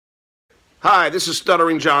Hi, this is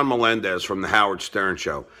Stuttering John Melendez from The Howard Stern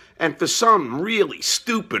Show. And for some really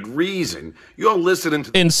stupid reason, you're listening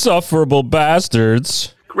to Insufferable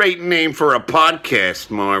Bastards. Great name for a podcast,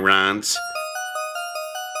 morons.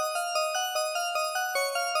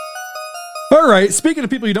 All right, speaking of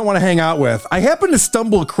people you don't want to hang out with, I happened to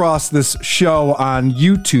stumble across this show on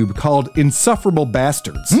YouTube called Insufferable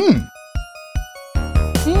Bastards.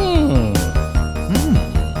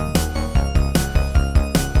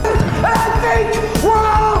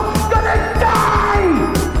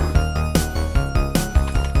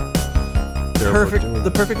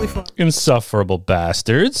 Perfectly fun. Insufferable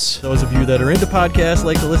Bastards. Those of you that are into podcasts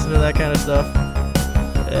like to listen to that kind of stuff.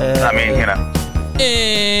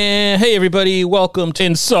 Hey everybody, welcome to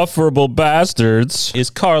Insufferable Bastards. Is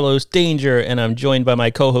Carlos Danger, and I'm joined by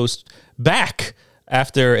my co-host back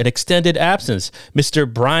after an extended absence,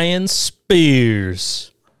 Mr. Brian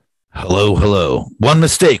Spears. Hello. One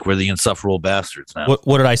mistake, we're the Insufferable Bastards now.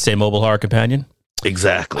 What did I say, Mobile Horror Companion?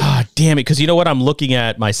 Exactly. Ah, damn it, because you know what? I'm looking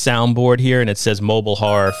at my soundboard here, and it says Mobile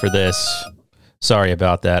Horror for this. Sorry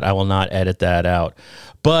about that. I will not edit that out.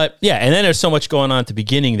 But yeah, and then there's so much going on at the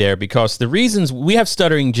beginning there, because the reasons we have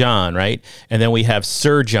Stuttering John, right? And then we have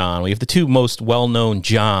Sir John. We have the two most well-known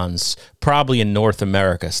Johns probably in North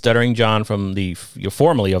America. Stuttering John from the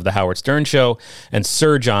formerly of the Howard Stern Show, and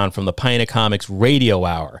Sir John from the Pina Comics Radio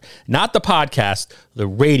Hour. Not the podcast, the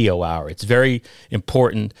Radio Hour. It's very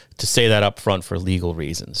important to say that up front for legal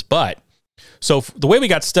reasons. But so the way we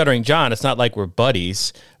got Stuttering John, it's not like we're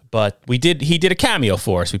buddies. But he did a cameo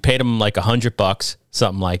for us. We paid him like $100,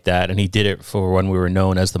 something like that, and he did it for when we were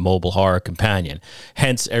known as the Mobile Horror Companion.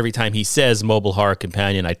 Hence, every time he says Mobile Horror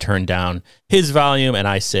Companion, I turn down his volume and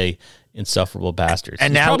I say Insufferable Bastards.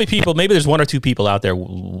 And now, probably people, maybe there's one or two people out there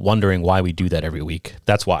wondering why we do that every week.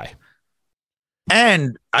 That's why.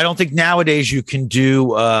 And I don't think nowadays you can do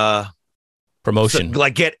promotion.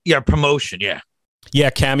 Promotion, yeah. Yeah,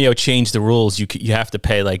 Cameo changed the rules. You have to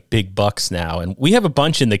pay like big bucks now. And we have a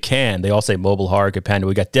bunch in the can. They all say Mobile Horror Companion.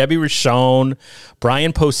 We got Debbie Rochon,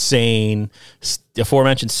 Brian Posehn,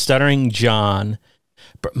 aforementioned Stuttering John,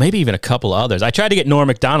 maybe even a couple others. I tried to get Norm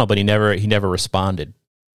Macdonald, but he never responded.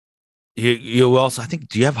 You also, I think,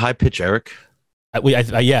 do you have High Pitch Eric?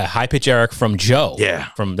 Yeah, High Pitch Eric from Joe. Yeah.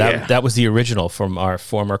 From that. Yeah. That was the original from our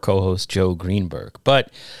former co-host Joe Greenberg.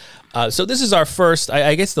 But so this is our first,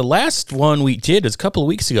 I guess the last one we did was a couple of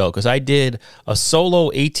weeks ago, because I did a solo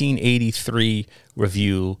 1883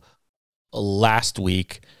 review last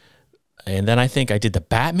week. And then I think I did the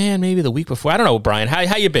Batman maybe the week before. I don't know, Brian.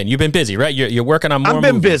 How you been? You've been busy, right? You're working on more I've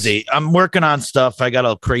been movies. busy. I'm working on stuff. I got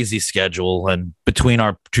a crazy schedule, and between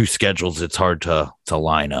our two schedules, it's hard to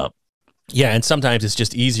line up. Yeah, and sometimes it's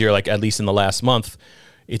just easier, like at least in the last month,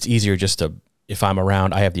 it's easier just to, if I'm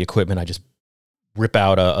around, I have the equipment, I just rip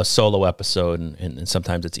out a solo episode, and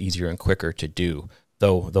sometimes it's easier and quicker to do,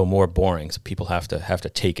 though more boring. So people have to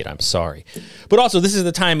take it. I'm sorry. But also, this is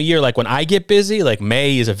the time of year, like when I get busy, like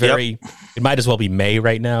May is it might as well be May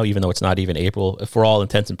right now, even though it's not even April. For all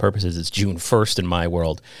intents and purposes, it's June 1st in my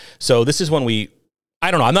world. So this is when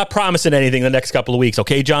I don't know, I'm not promising anything the next couple of weeks.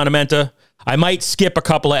 Okay, John Amenta? I might skip a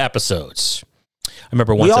couple of episodes. I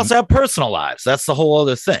remember once. We also have personal lives. That's the whole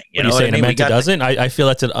other thing. You know what saying? I mean? Amenta doesn't? I feel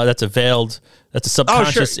that's a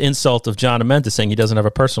subconscious insult of John Amenta saying he doesn't have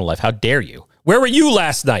a personal life. How dare you? Where were you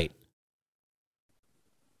last night?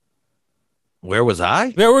 Where was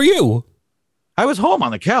I? Where were you? I was home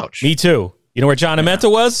on the couch. Me too. You know where John Amenta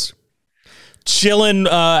was? Chilling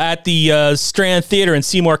at the Strand Theater in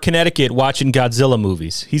Seymour, Connecticut, watching Godzilla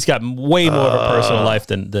movies. He's got way more of a personal life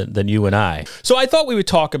than you and I. So I thought we would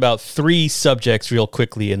talk about three subjects real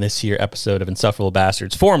quickly in this here episode of Insufferable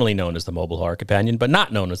Bastards, formerly known as the Mobile Horror Companion, but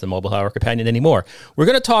not known as the Mobile Horror Companion anymore. We're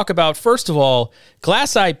going to talk about, first of all,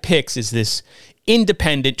 Glass Eye Pix is this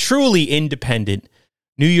independent, truly independent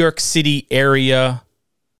New York City area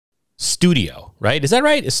studio, right? Is that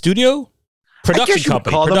right? A studio? Production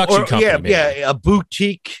company. A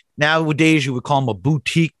boutique. Nowadays, you would call them a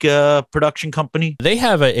boutique production company. They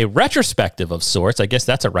have a retrospective of sorts. I guess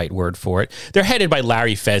that's a right word for it. They're headed by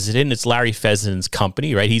Larry Fessenden. It's Larry Fessenden's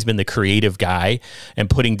company, right? He's been the creative guy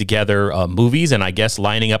and putting together movies, and I guess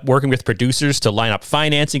working with producers to line up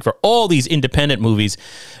financing for all these independent movies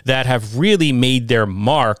that have really made their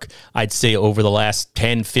mark, I'd say, over the last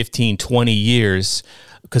 10, 15, 20 years.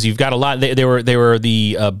 Because you've got a lot. They were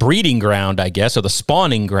the breeding ground, I guess, or the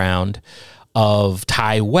spawning ground of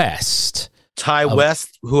Ty West. Ty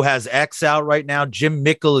West, who has X out right now. Jim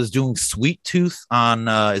Mickle is doing Sweet Tooth on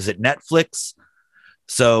is it Netflix?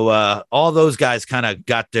 So all those guys kind of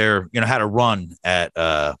got had a run at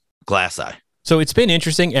Glass Eye. So it's been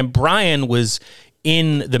interesting, and Brian was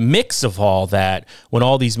in the mix of all that, when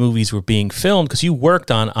all these movies were being filmed, because you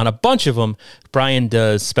worked on a bunch of them, Brian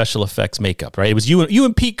does special effects makeup, right? It was you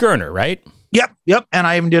and Pete Gerner, right? Yep. And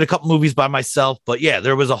I even did a couple movies by myself. But yeah,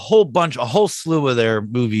 there was a whole slew of their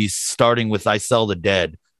movies, starting with I Sell the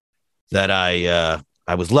Dead, that I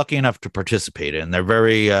was lucky enough to participate in. They're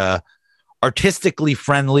very artistically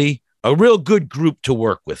friendly, a real good group to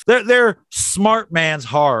work with. They're smart man's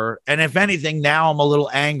horror. And if anything, now I'm a little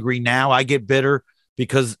angry. Now I get bitter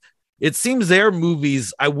because it seems their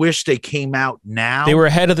movies, I wish they came out now. They were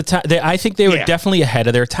ahead of the time. I think they were definitely ahead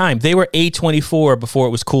of their time. They were A24 before it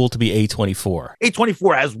was cool to be A24.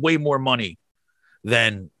 A24 has way more money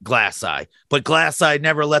than Glass Eye, but Glass Eye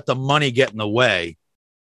never let the money get in the way.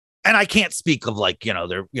 And I can't speak of I'm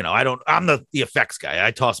the effects guy. I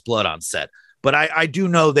toss blood on set, but I do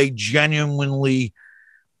know they genuinely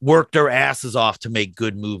work their asses off to make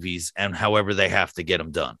good movies, and however they have to get them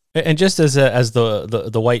done. And just as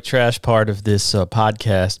the white trash part of this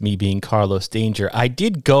podcast, me being Carlos Danger, I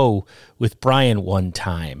did go with Brian one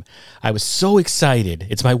time. I was so excited.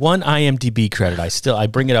 It's my one IMDb credit. I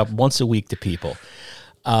bring it up once a week to people.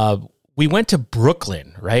 We went to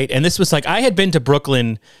Brooklyn, right? And this was like, I had been to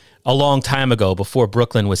Brooklyn a long time ago, before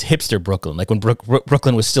Brooklyn was hipster Brooklyn, like when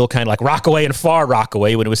Brooklyn was still kind of like Rockaway and Far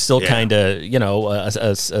Rockaway, when it was still kind of,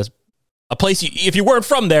 a place, if you weren't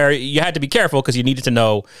from there, you had to be careful because you needed to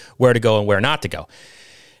know where to go and where not to go.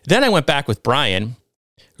 Then I went back with Brian,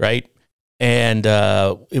 right? And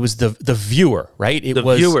it was the Viewer, right?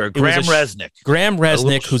 Graham Resnick. Graham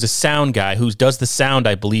Resnick, who's a sound guy, who does the sound,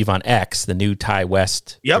 I believe, on X, the new Ty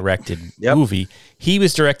West directed movie. He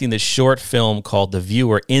was directing this short film called The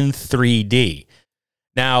Viewer in 3D.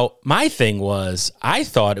 Now, my thing was, I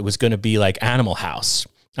thought it was going to be like Animal House.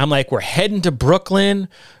 I'm like, we're heading to Brooklyn,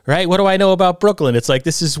 right? What do I know about Brooklyn? It's like,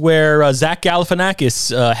 this is where Zach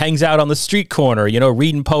Galifianakis hangs out on the street corner,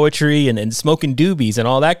 reading poetry and smoking doobies and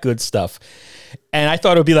all that good stuff. And I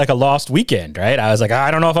thought it would be like a Lost Weekend, right? I was like,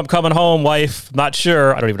 I don't know if I'm coming home, wife. Not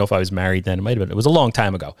sure. I don't even know if I was married then. It might have been. It was a long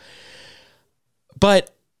time ago.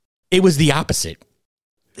 But it was the opposite.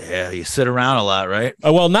 Yeah, you sit around a lot, right?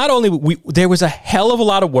 Well, not only there was a hell of a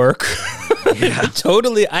lot of work. Yeah.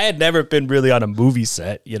 Totally. I had never been really on a movie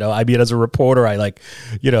set, I mean, as a reporter, I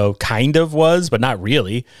kind of was, but not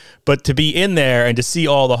really. But to be in there and to see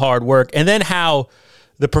all the hard work, and then how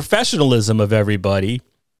the professionalism of everybody,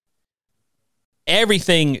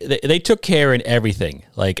 everything, they took care in everything,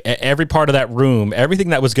 like every part of that room, everything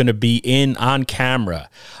that was going to be on camera.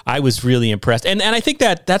 I was really impressed. And I think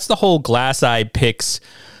that's the whole Glass Eye Picks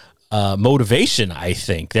motivation. I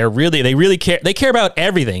think they really care. They care about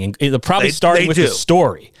everything, and it probably started with the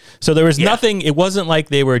story. So there was nothing. It wasn't like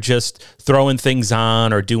they were just throwing things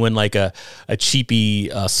on or doing like a cheapy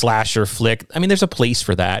slasher flick. I mean, there's a place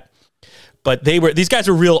for that, but these guys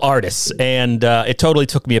were real artists, and it totally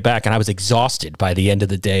took me aback, and I was exhausted by the end of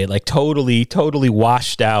the day, like totally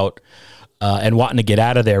washed out. And wanting to get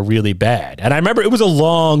out of there really bad. And I remember it was a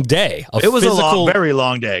long day. It was very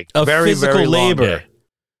long day. Very, very labor. Long day.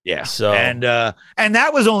 Yeah. So and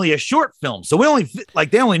that was only a short film. So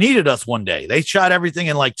they only needed us one day. They shot everything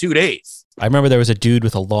in like 2 days. I remember there was a dude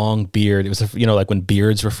with a long beard. It was like when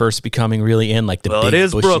beards were first becoming really in, like the big it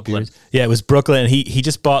is bushy Brooklyn. Beards. Yeah, it was Brooklyn. And he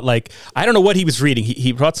just bought I don't know what he was reading.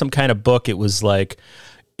 He brought some kind of book. It was like,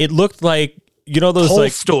 it looked like, those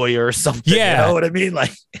Tolstoy or something. Yeah, you know what I mean?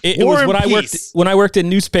 Like it was when I worked in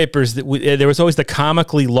newspapers. There was always the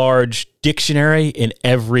comically large dictionary in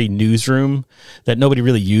every newsroom that nobody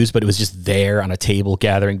really used, but it was just there on a table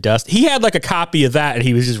gathering dust. He had like a copy of that, and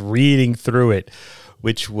he was just reading through it,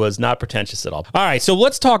 which was not pretentious at all. All right, so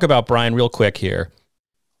let's talk about Brian real quick here,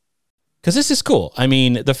 because this is cool. I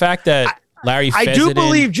mean, the fact that Larry Fessenden, I do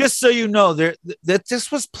believe, just so you know, that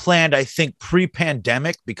this was planned, I think,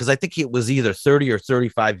 pre-pandemic, because I think it was either 30 or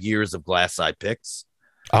 35 years of Glass Eye Picks.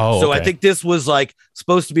 Oh, so okay. I think this was like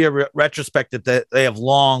supposed to be a retrospective that they have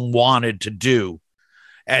long wanted to do.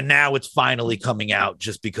 And now it's finally coming out,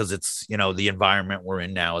 just because it's, the environment we're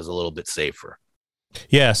in now is a little bit safer.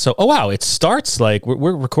 Yeah. So, it starts like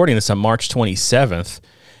we're recording this on March 27th.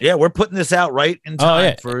 Yeah, we're putting this out right in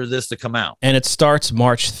time for this to come out. And it starts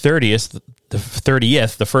March 30th. The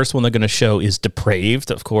 30th. The first one they're going to show is Depraved,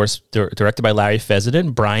 of course, directed by Larry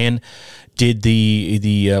Fessenden. Brian did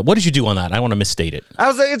the what did you do on that? I want to misstate it.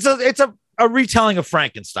 It's a retelling of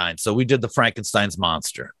Frankenstein. So we did the Frankenstein's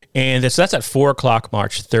monster. And so that's at 4:00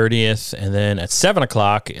 March 30th. And then at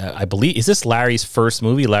 7:00, I believe, is this Larry's first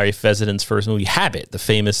movie, Larry Fessenden's first movie, Habit, the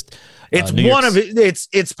famous... It's one of it.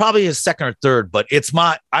 It's probably his second or third, but it's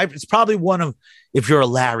probably one of, if you're a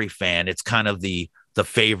Larry fan, it's kind of the the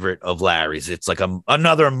favorite of Larry's. It's like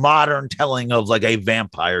another modern telling of like a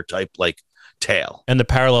vampire type like tale. And the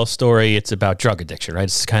parallel story, it's about drug addiction, right?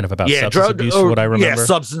 It's kind of about substance abuse, from what I remember. Yeah,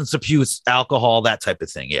 substance abuse, alcohol, that type of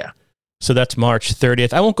thing. Yeah. So that's March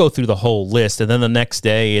 30th. I won't go through the whole list. And then the next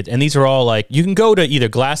day, and these are all like, you can go to either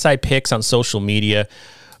Glass Eye Picks on social media.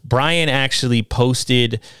 Brian actually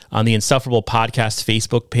posted on the Insufferable Podcast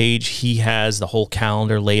Facebook page. He has the whole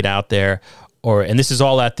calendar laid out there. And this is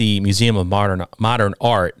all at the Museum of Modern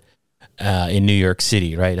Art in New York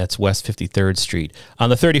City, right? That's West 53rd Street.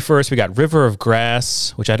 On the 31st, we got River of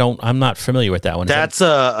Grass, which I'm not familiar with that one. That's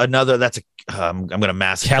another. That's I'm going to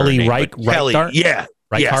mask Kelly her name, Reich. Kelly, yeah.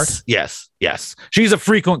 Reichardt? Yes. She's a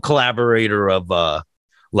frequent collaborator of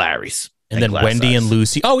Larry's. And then Wendy and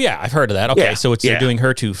Lucy. Oh, yeah, I've heard of that. Okay, so they're doing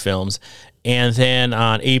her 2 films. And then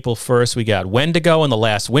on April 1st, we got Wendigo and The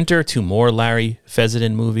Last Winter, 2 more Larry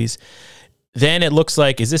Fessenden movies. Then it looks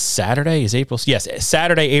like, is this Saturday? Yes,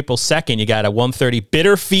 Saturday, April 2nd, you got a 1:30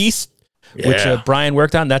 Bitter Feast, which Brian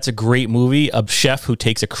worked on. That's a great movie. A chef who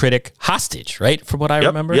takes a critic hostage, right? From what I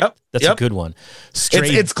remember. That's a good one.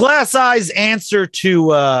 It's Glass Eye's answer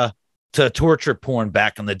to torture porn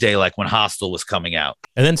back in the day, like when Hostel was coming out.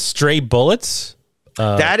 And then Stray Bullets.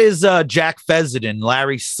 That is Jack Fessenden,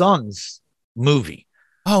 Larry's son's movie.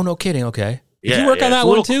 Oh, no kidding. Okay. Did you work on that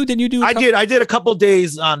one too? Did you do? I did a couple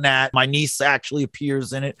days on that. My niece actually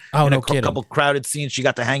appears in it. Oh, no a kidding. Couple crowded scenes. She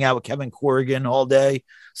got to hang out with Kevin Corrigan all day,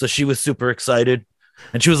 so she was super excited,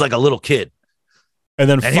 and she was like a little kid. And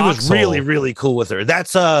then he was really, really cool with her.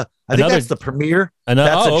 That's I think that's the premiere.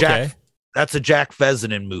 That's a Jack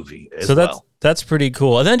Fessenden movie. That's pretty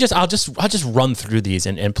cool. And then I'll just run through these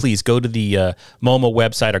and please go to the MoMA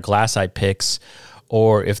website or Glass Eye Picks.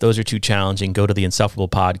 Or if those are too challenging, go to the Insufferable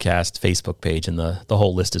Podcast Facebook page, and the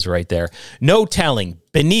whole list is right there. No Telling,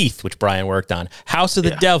 Beneath, which Brian worked on, House of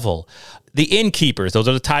the Devil, The Innkeepers. Those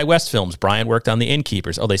are the Ty West films. Brian worked on The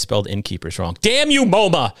Innkeepers. Oh, they spelled Innkeepers wrong. Damn you,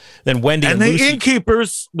 MoMA! Then Wendy and Lucy. The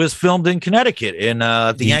Innkeepers was filmed in Connecticut in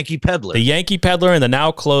the Yankee Peddler. The Yankee Peddler and the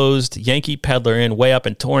now closed Yankee Peddler Inn way up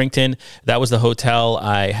in Torrington. That was the hotel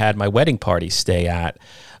I had my wedding party stay at.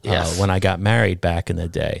 When I got married back in the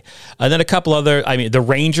day. And then a couple other, The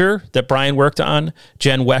Ranger that Brian worked on,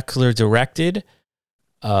 Jen Weckler directed.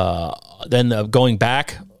 Then going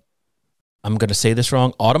back, I'm going to say this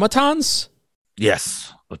wrong, Automatons?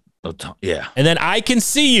 Yes. Yeah. And then I Can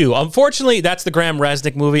See You. Unfortunately, that's the Graham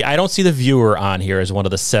Resnick movie. I don't see The Viewer on here as one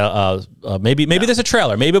of the, maybe there's a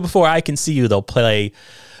trailer. Maybe before I Can See You, they'll play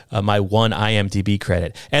my one IMDb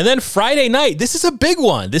credit. And then Friday night, this is a big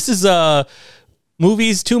one. This is 2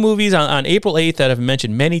 movies on April 8th that I've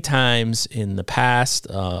mentioned many times in the past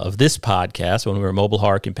of this podcast when we were Mobile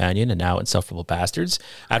Horror Companion and now Insufferable Bastards.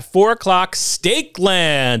 At 4 o'clock,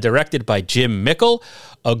 Stakeland, directed by Jim Mickle,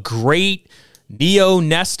 a great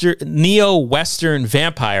neo-Western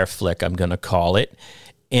vampire flick, I'm going to call it.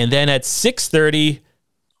 And then at 6:30,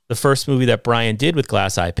 the first movie that Brian did with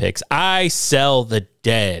Glass Eye Picks, I Sell the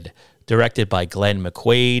Dead, directed by Glenn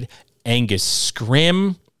McQuaid, Angus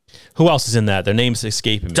Scrimm. Who else is in that? Their names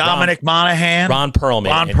escaping me. Dominic Monaghan. Ron Perlman.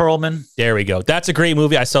 Ron Perlman. There we go. That's a great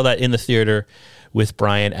movie. I saw that in the theater with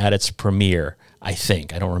Brian at its premiere, I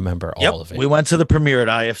think. I don't remember all of it. We went to the premiere at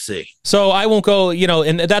IFC. So I won't go,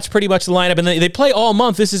 and that's pretty much the lineup. And they play all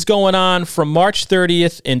month. This is going on from March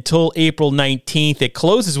 30th until April 19th. It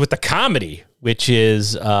closes with The Comedy, which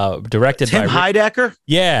is directed by Tim Heidecker?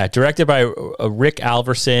 Yeah, directed by Rick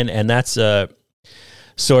Alverson. And that's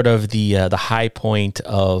sort of the high point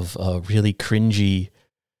of really cringy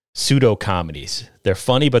pseudo comedies. They're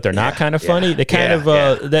funny, but they're not kind of funny. They kind of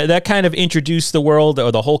that kind of introduce the world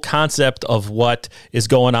or the whole concept of what is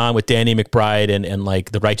going on with Danny McBride and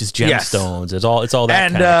like the Righteous Gemstones. It's all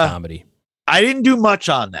that kind of comedy. I didn't do much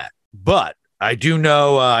on that, but I do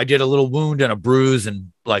know I did a little wound and a bruise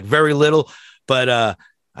and like very little. But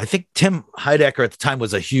I think Tim Heidecker at the time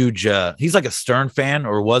was a huge. He's like a Stern fan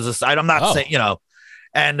or was a. I'm not saying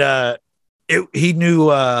and he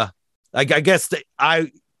knew. I guess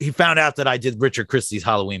he found out that I did Richard Christie's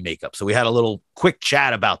Halloween makeup. So we had a little quick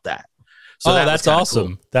chat about that. So that's awesome.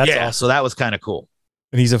 Cool. That's awesome. So that was kind of cool.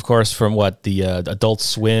 And he's, of course, from the Adult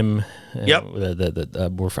Swim. Yep.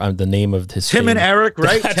 The name of his Tim and Eric,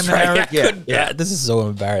 right? That's Tim and right. Eric. Yeah. This is so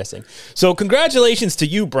embarrassing. So congratulations to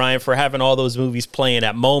you, Brian, for having all those movies playing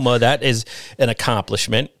at MoMA. That is an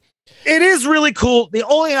accomplishment. It is really cool. The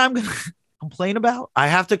only I'm going to complain about, I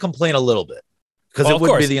have to complain a little bit because it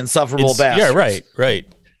would be the Insufferable Bastards. Yeah, right.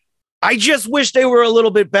 I just wish they were a little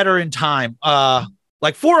bit better in time.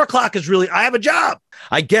 Like 4 o'clock is really, I have a job.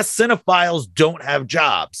 I guess cinephiles don't have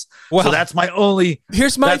jobs. Well, so that's my only,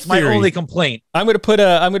 here's my that's my theory. only complaint. I'm gonna put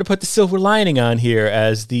the silver lining on here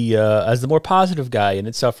as the more positive guy in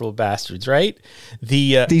Insufferable Bastards, right?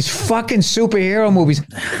 These fucking superhero movies.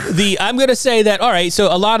 I'm gonna say that, all right, so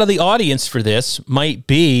a lot of the audience for this might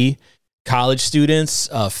be college students,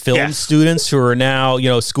 film students who are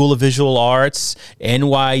now, School of Visual Arts,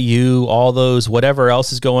 NYU, all those, whatever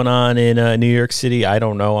else is going on in New York City. I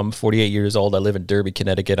don't know. I'm 48 years old. I live in Derby,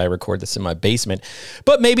 Connecticut. I record this in my basement.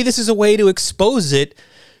 But maybe this is a way to expose it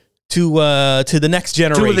to the next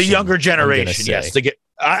generation. To the younger generation, yes. To get,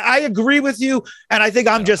 I agree with you. And I think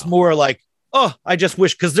I'm just more like, I just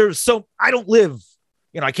wish, because I don't live,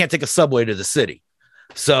 I can't take a subway to the city.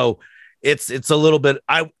 So it's a little bit,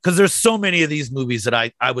 because there's so many of these movies that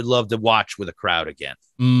I would love to watch with a crowd again.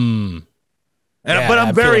 But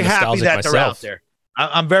I'm very happy that they're out there.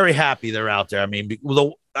 I'm very happy they're out there. I mean,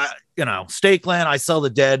 Stakeland, I Sell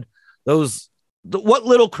the Dead, what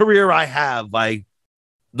little career I have,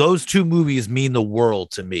 those two movies mean the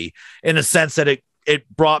world to me in a sense that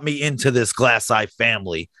it brought me into this Glass Eye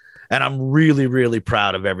family. And I'm really, really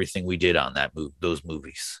proud of everything we did on those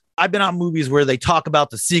movies. I've been on movies where they talk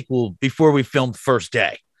about the sequel before we filmed first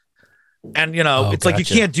day. And, it's like, you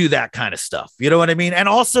can't do that kind of stuff. You know what I mean? And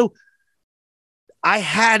also, I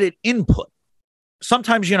had it input.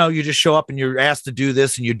 Sometimes, you just show up and you're asked to do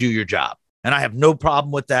this and you do your job. And I have no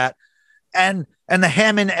problem with that. And the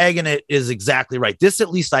ham and egg in it is exactly right. This,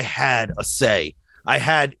 at least I had a say. I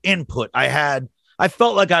had input. I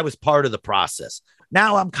felt like I was part of the process.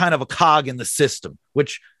 Now I'm kind of a cog in the system,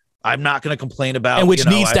 which I'm not going to complain about. And which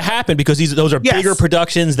needs to happen because those are bigger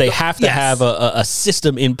productions. They have to have a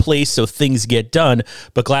system in place so things get done.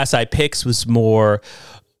 But Glass Eye Pix was more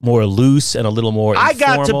loose and a little more informal.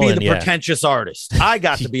 I got to be the pretentious artist. I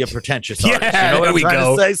got to be a pretentious artist. You know what I'm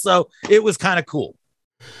trying to say? So it was kind of cool.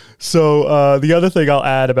 So the other thing I'll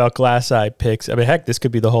add about Glass Eye Pix, I mean, heck, this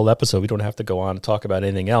could be the whole episode. We don't have to go on and talk about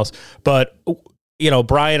anything else. But,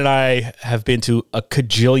 Brian and I have been to a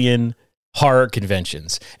cajillion horror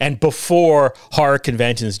conventions. And before horror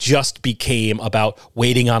conventions just became about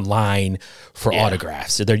waiting online for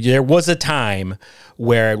autographs. So there was a time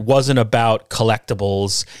where it wasn't about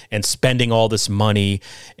collectibles and spending all this money.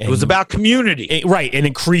 And it was about community. Right. And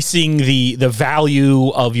increasing the value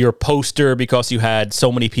of your poster because you had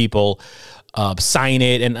so many people sign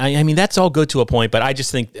it. And I mean, that's all good to a point, but I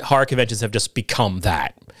just think horror conventions have just become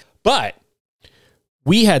that. But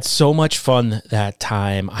we had so much fun that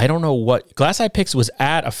time. I don't know what Glass Eye Pix was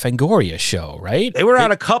at a Fangoria show, right? They were at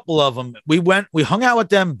a couple of them. We hung out with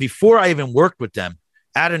them before I even worked with them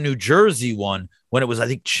at a New Jersey one when it was, I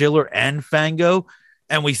think, Chiller and Fango.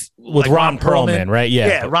 And with Ron Perlman, right?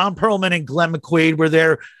 Yeah. Ron Perlman and Glenn McQuaid were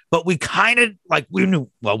there, but we kind of we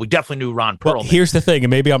definitely knew Ron Perlman. Well, here's the thing, and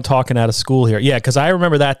maybe I'm talking out of school here. Yeah, because I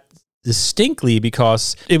remember that distinctly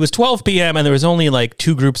because it was 12 p.m. and there was only like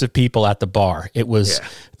two groups of people at the bar. It was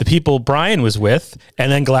the people Brian was with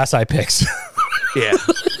and then Glass Eye Pix. Yeah.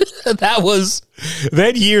 That was,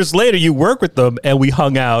 then years later you work with them and we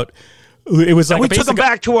hung out. It was like we took them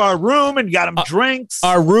back to our room and got them drinks.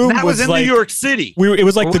 Our room that was in like, New York City. It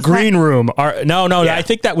was like the green room. No, I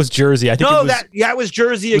think that was Jersey. I think it was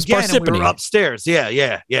Jersey again. And we were upstairs.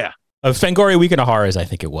 Yeah. Fangoria Weekend of Horrors, I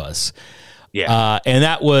think it was. Yeah. And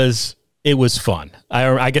it was fun.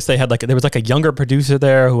 I guess they had there was a younger producer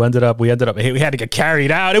there who we had to get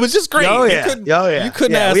carried out. It was just great. Oh yeah. You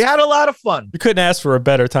couldn't ask. We had a lot of fun. You couldn't ask for a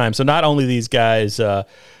better time. So not only these guys,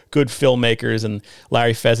 good filmmakers, and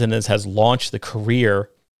Larry Fessenden has launched the career.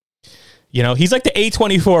 He's like the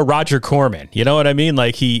A24 Roger Corman. You know what I mean?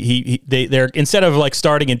 Like they're instead of like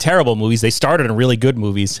starting in terrible movies, they started in really good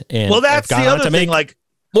movies. And that's the other thing. Like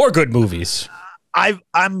more good movies.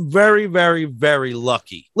 I'm very, very, very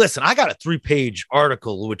lucky. Listen, I got a 3-page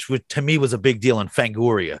article, which to me was a big deal in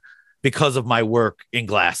Fangoria because of my work in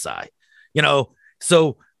Glass Eye.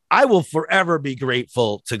 So I will forever be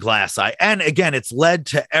grateful to Glass Eye. And again, it's led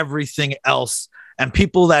to everything else. And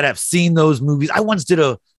people that have seen those movies. I once did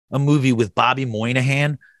a movie with Bobby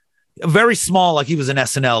Moynihan, very small, like he was an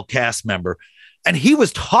SNL cast member. And he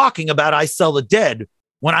was talking about I Sell the Dead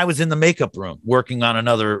when I was in the makeup room working on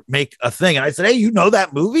another thing. And I said, hey, you know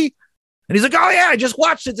that movie? And he's like, oh yeah, I just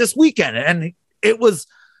watched it this weekend. And it was,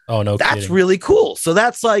 that's kidding. Really cool. So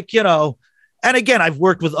that's like, and again, I've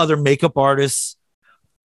worked with other makeup artists,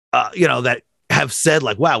 that have said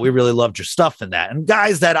like, wow, we really loved your stuff in that. And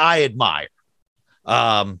guys that I admire.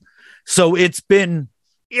 So it's been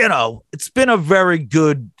very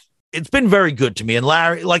good to me. And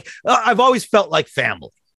Larry, I've always felt like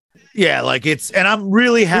family. Yeah, like and I'm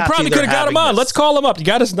really happy. We probably could have got him on. Let's call him up. You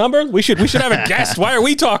got his number? We should have a guest. Why are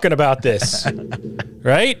we talking about this?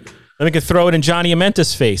 Right? Then we could throw it in Johnny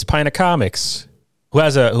Amenta's face, Pint of Comics, who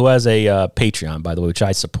has a Patreon, by the way, which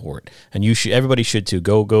I support, and everybody should too.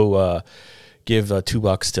 Go give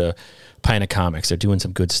 $2 to Pint of Comics. They're doing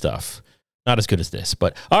some good stuff. Not as good as this,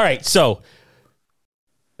 but all right. So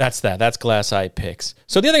that's that. That's Glass Eye Picks.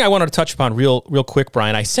 So the other thing I wanted to touch upon real quick,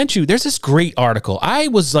 Brian, I sent you, there's this great article. I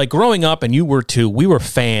was like growing up, and you were too, we were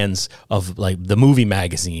fans of like the movie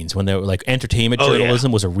magazines when they were like entertainment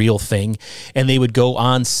journalism was a real thing. And they would go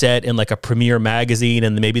on set in like a premiere magazine,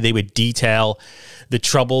 and maybe they would detail the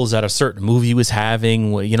troubles that a certain movie was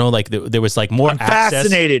having. You know, like there was like more access.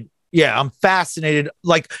 Fascinated. Yeah, I'm fascinated.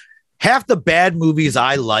 Like half the bad movies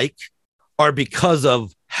I like are because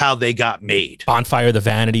of how they got made. Bonfire of the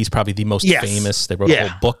Vanities, probably the most famous. They wrote a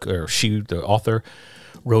whole book, or the author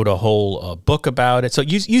wrote a whole book about it. So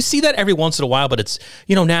you see that every once in a while, but it's,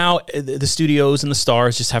 you know, now the studios and the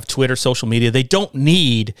stars just have Twitter, social media. They don't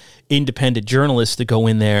need independent journalists to go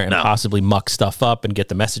in there and possibly muck stuff up and get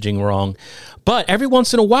the messaging wrong. But every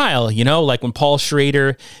once in a while, you know, like when Paul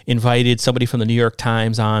Schrader invited somebody from the New York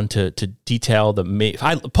Times on to detail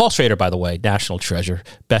Paul Schrader, by the way, national treasure.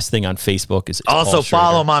 Best thing on Facebook is also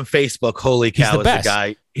follow him on Facebook. Holy cow, is the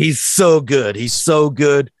guy. He's so good. He's so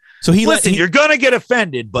good. So you're gonna get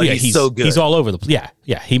offended, but he's so good. He's all over the place.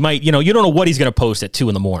 Yeah. He might, you know, you don't know what he's gonna post at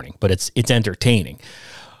 2 a.m, but it's entertaining.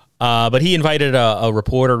 But he invited a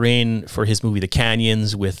reporter in for his movie The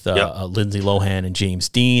Canyons with Lindsay Lohan and James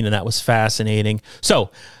Dean, and that was fascinating.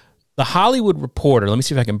 So the Hollywood Reporter, let me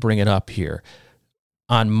see if I can bring it up here.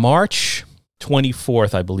 On March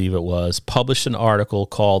 24th, I believe it was, published an article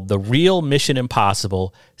called "The Real Mission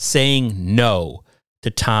Impossible: Saying No to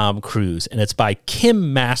Tom Cruise," and it's by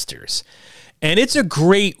Kim Masters. And it's a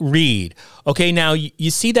great read. Okay, now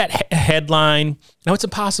you see that headline. Now it's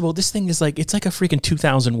impossible. This thing is like, it's like a freaking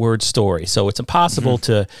 2,000-word story. So it's impossible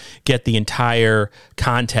to get the entire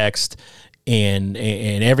context and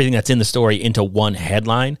everything that's in the story into one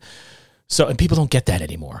headline. So, and people don't get that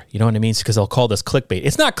anymore. You know what I mean? Because they'll call this clickbait.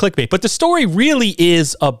 It's not clickbait, but the story really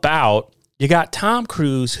is about, you got Tom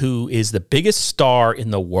Cruise, who is the biggest star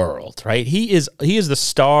in the world, right? He is the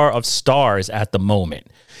star of stars at the moment.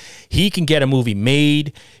 He can get a movie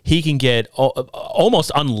made. He can get almost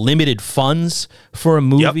unlimited funds for a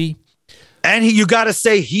movie. Yep. And you got to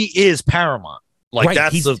say he is Paramount. Like, right.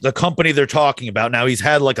 That's the company they're talking about now. He's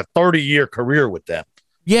had like a 30-year career with them.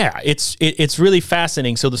 Yeah, it's really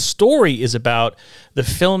fascinating. So the story is about the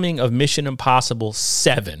filming of Mission Impossible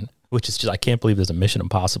 7, which is just, I can't believe there's a Mission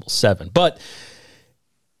Impossible 7. But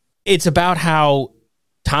it's about how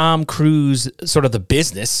Tom Cruise, sort of the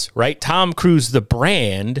business, right? Tom Cruise, the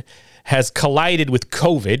brand, has collided with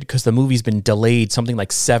COVID because the movie's been delayed something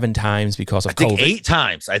like 7 times because of COVID. 8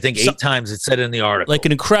 times. I think 8 times it said in the article. Like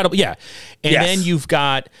an incredible, yeah. And then you've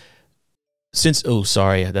got,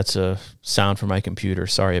 sorry, that's a sound from my computer.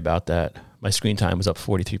 Sorry about that. My screen time was up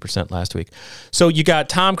 43% last week. So you got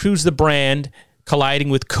Tom Cruise, the brand, colliding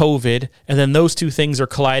with COVID, and then those two things are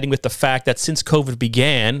colliding with the fact that since COVID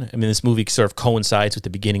began, I mean, this movie sort of coincides with the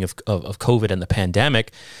beginning of COVID and the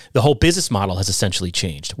pandemic, the whole business model has essentially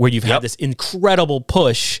changed, where you've had this incredible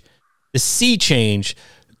push, the sea change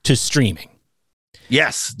to streaming.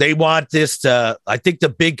 Yes, they want this to, I think the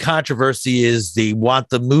big controversy is they want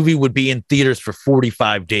the movie would be in theaters for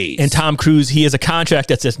 45 days. And Tom Cruise, he has a contract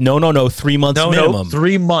that says, no, 3 months minimum. No,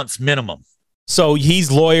 3 months minimum. So he's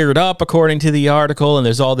lawyered up, according to the article, and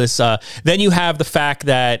there's all this. Then you have the fact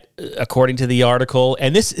that, according to the article,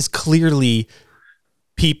 and this is clearly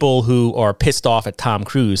people who are pissed off at Tom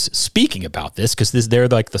Cruise speaking about this, because they're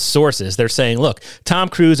like the sources. They're saying, look, Tom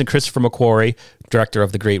Cruise and Christopher McQuarrie, director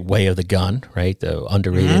of The Great Way of the Gun, right, the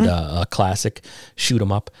underrated classic, shoot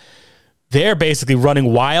 'em up. They're basically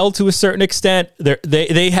running wild to a certain extent.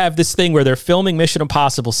 They have this thing where they're filming Mission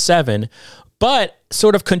Impossible 7, but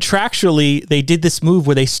sort of contractually, they did this move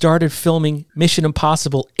where they started filming Mission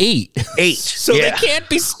Impossible 8. So they can't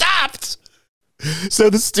be stopped.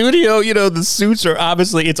 So the studio, you know, the suits are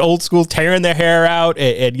obviously, it's old school, tearing their hair out.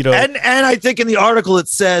 And you know. And I think in the article it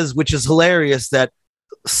says, which is hilarious, that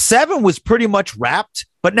 7 was pretty much wrapped,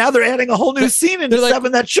 but now they're adding a whole new scene into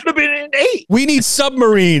 7 that should have been in 8. We need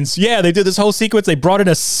submarines. Yeah, they did this whole sequence. They brought in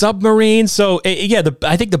a submarine. So yeah,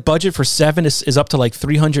 I think the budget for 7 is up to like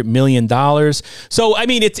 $300 million. So I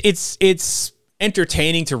mean, it's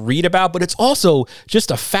entertaining to read about, but it's also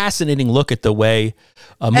just a fascinating look at the way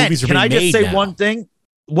movies are being made. Can I just say now. One thing?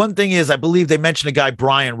 One thing is, I believe they mentioned a guy,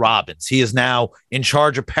 Brian Robbins. He is now in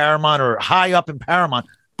charge of Paramount, or high up in Paramount.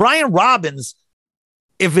 Brian Robbins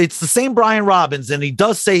if it's the same Brian Robbins, and he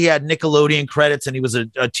does say he had Nickelodeon credits and he was a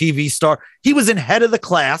TV star, he was in Head of the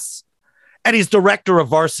Class, and he's director of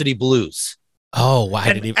Varsity Blues. Oh, wow.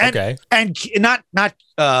 Okay. And not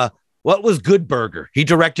what was Good Burger? He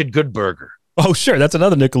directed Good Burger. Oh, sure. That's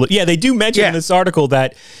another Nickelodeon. Yeah, they do mention in this article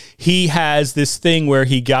that he has this thing where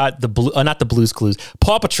he got not the Blue's Clues,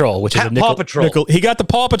 Paw Patrol, which is Paw Patrol. He got the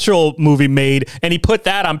Paw Patrol movie made, and he put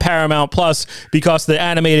that on Paramount Plus because the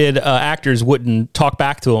animated actors wouldn't talk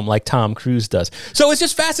back to him like Tom Cruise does. So it's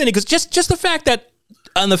just fascinating because just the fact that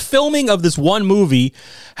on the filming of this one movie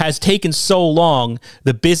has taken so long,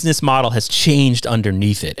 the business model has changed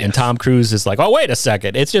underneath it. And Tom Cruise is like, oh, wait a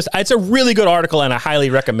second. It's a really good article, and I highly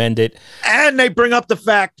recommend it. And they bring up the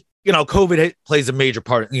fact, COVID plays a major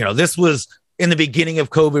part. This was in the beginning of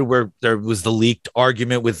COVID where there was the leaked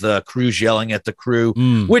argument with Cruise yelling at the crew,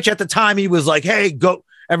 which at the time he was like, hey, go.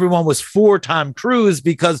 Everyone was for Tom Cruise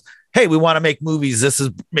because, hey, we want to make movies. This is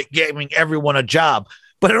giving everyone a job.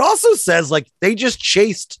 But it also says like they just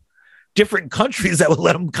chased different countries that would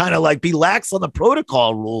let them kind of like be lax on the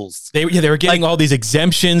protocol rules. They were getting all these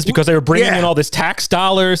exemptions because they were bringing in all this tax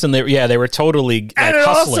dollars, and they were totally and it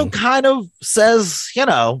hustling. Also kind of says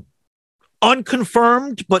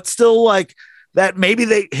unconfirmed, but still like that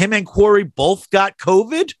maybe him and Quarry both got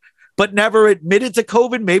COVID, but never admitted to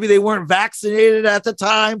COVID. Maybe they weren't vaccinated at the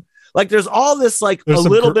time. Like there's all this like there's a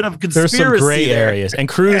little bit of conspiracy. There's some gray areas, and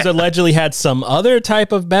Cruise allegedly had some other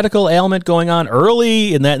type of medical ailment going on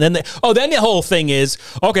early, and then the whole thing is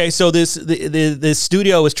okay. So this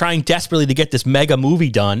studio is trying desperately to get this mega movie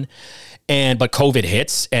done, but COVID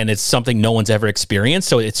hits, and it's something no one's ever experienced,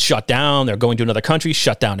 so it's shut down. They're going to another country,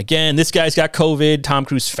 shut down again. This guy's got COVID. Tom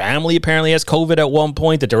Cruise's family apparently has COVID at one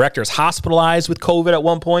point. The director is hospitalized with COVID at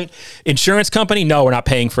one point. Insurance company, no, we're not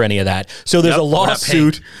paying for any of that. So there's a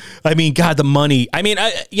lawsuit. I mean, God, the money. I mean,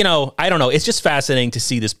 I don't know. It's just fascinating to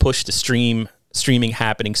see this push to streaming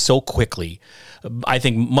happening so quickly. I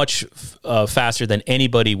think much faster than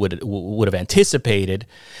anybody would have anticipated,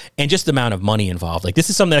 and just the amount of money involved. Like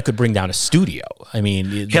this is something that could bring down a studio. I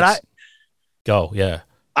mean, go? Yeah.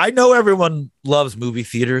 I know everyone loves movie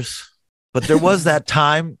theaters, but there was that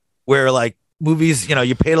time where like movies,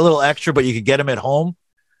 you paid a little extra, but you could get them at home.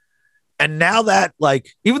 And now that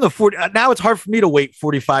like even now it's hard for me to wait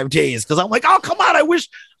 45 days because I'm like, oh, come on. I wish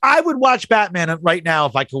I would watch Batman right now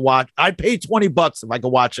if I could watch. I'd pay $20 if I could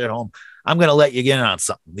watch it at home. I'm going to let you get in on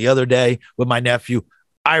something. The other day with my nephew,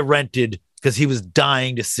 I rented because he was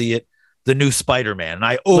dying to see it. The new Spider-Man.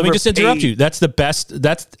 And let me just interrupt you. That's the best.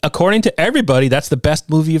 That's according to everybody. That's the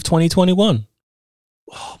best movie of 2021.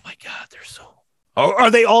 Oh my God. They're so,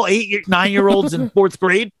 are they all 9-year-olds in fourth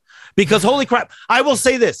grade? Because holy crap, I will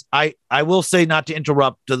say this. I will say, not to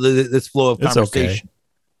interrupt this flow of conversation,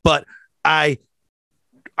 but I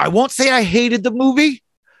won't say I hated the movie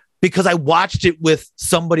because I watched it with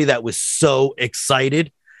somebody that was so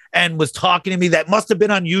excited and was talking to me that must have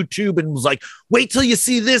been on YouTube and was like, wait till you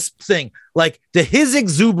see this thing. Like his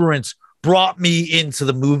exuberance brought me into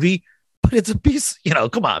the movie, but it's a piece,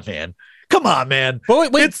 come on, man.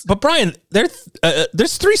 But wait, but Brian,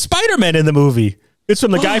 there's 3 Spider-Men in the movie. It's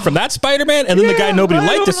from the guy from that Spider-Man, and then the guy nobody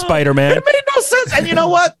liked the Spider-Man. It made no sense. And you know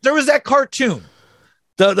what? There was that cartoon,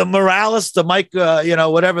 the Morales, the Mike,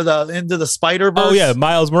 whatever, the Into the Spider-Verse. Oh yeah,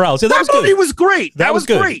 Miles Morales. Yeah, that movie was great. That was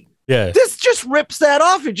good. Great. Yeah. This just rips that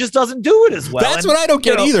off. It just doesn't do it as well. That's what I don't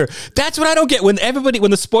get either. That's what I don't get when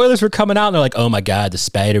the spoilers were coming out and they're like, oh my God, the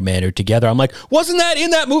Spider-Man are together. I'm like, wasn't that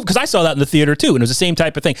in that movie? Because I saw that in the theater too. And it was the same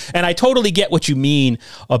type of thing. And I totally get what you mean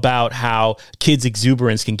about how kids'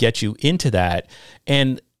 exuberance can get you into that.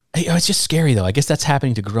 And it's just scary though. I guess that's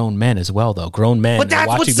happening to grown men as well though. Grown men are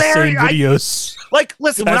watching the same videos.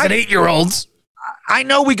 Listen, as an 8-year-olds. I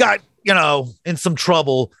know we got, in some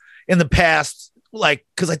trouble in the past. Like,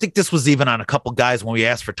 because I think this was even on a couple guys when we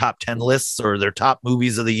asked for top 10 lists or their top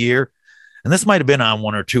movies of the year. And this might have been on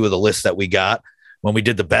 1 or 2 of the lists that we got when we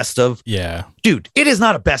did the best of. Yeah. Dude, it is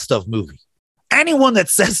not a best of movie. Anyone that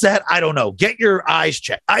says that, I don't know. Get your eyes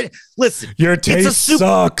checked. Listen. Your taste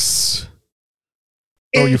sucks.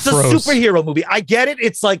 It's a superhero movie. I get it.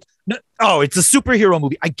 It's like, it's a superhero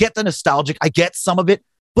movie. I get the nostalgic. I get some of it,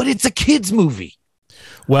 but it's a kid's movie.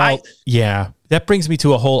 Well, yeah, that brings me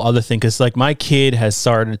to a whole other thing. Cause like my kid has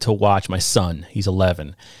started to watch, my son, he's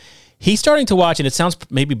 11. He's starting to watch, and it sounds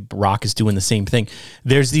maybe Brock is doing the same thing.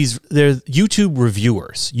 There's YouTube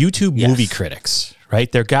reviewers, YouTube movie critics,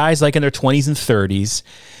 right? They're guys like in their 20s and 30s.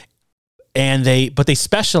 And they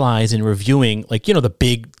specialize in reviewing like,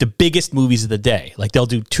 the biggest movies of the day. Like they'll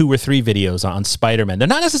do 2 or 3 videos on Spider-Man. They're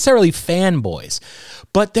not necessarily fanboys,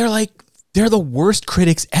 but they're the worst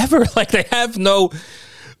critics ever. Like they have no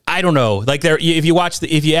I don't know. Like if you ask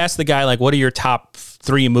the guy, like, what are your top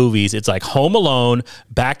 3 movies? It's like Home Alone,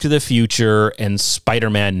 Back to the Future, and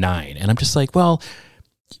Spider-Man 9. And I'm just like, well,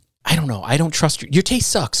 I don't know. I don't trust your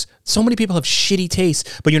taste sucks. So many people have shitty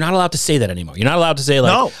taste, but you're not allowed to say that anymore. You're not allowed to say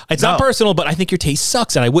like, it's not personal, but I think your taste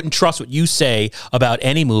sucks. And I wouldn't trust what you say about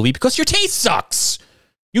any movie because your taste sucks.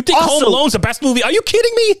 You think Home Alone's the best movie? Are you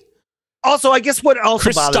kidding me? Also, I guess what else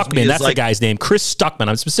Chris bothers Stuckman, me is that's the guy's name. Chris Stuckman.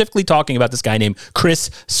 I'm specifically talking about this guy named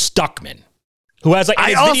Chris Stuckman, who has like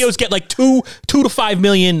his videos get like 2 to 5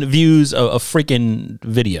 million views of freaking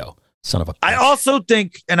video. Son of a bitch. I also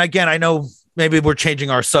think, and again, I know maybe we're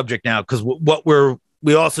changing our subject now because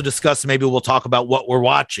we also discussed, maybe we'll talk about what we're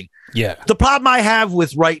watching. Yeah. The problem I have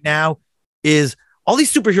with right now is all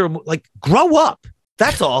these superhero, like, grow up.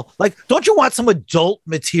 That's all. Like, don't you want some adult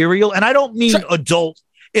material? And I don't mean adult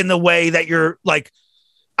in the way that you're like,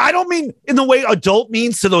 I don't mean in the way adult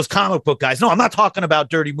means to those comic book guys. No, I'm not talking about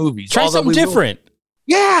dirty movies. Try something different.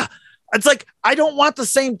 Yeah. It's like, I don't want the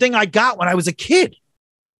same thing I got when I was a kid.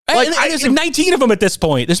 Like, there's 19 of them at this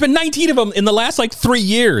point. There's been 19 of them in the last like 3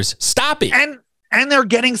 years. Stop it. And they're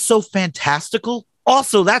getting so fantastical.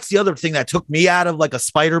 Also, that's the other thing that took me out of like a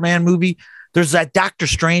Spider-Man movie. There's that Doctor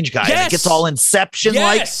Strange guy that gets all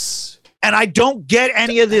Inception-like. Yes. And I don't get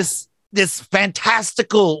any of this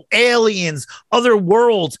fantastical aliens, other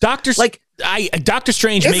worlds. Doctor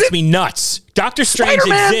Strange makes me nuts. Doctor Strange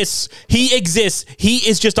exists. He exists. He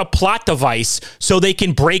is just a plot device so they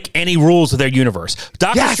can break any rules of their universe.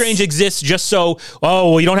 Doctor Strange exists just so,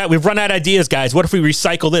 we've run out of ideas, guys. What if we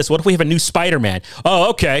recycle this? What if we have a new Spider-Man? Oh,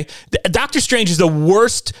 okay. Doctor Strange is the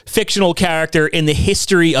worst fictional character in the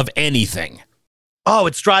history of anything. Oh,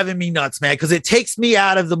 it's driving me nuts, man, because it takes me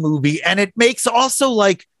out of the movie, and it makes also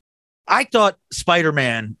like, I thought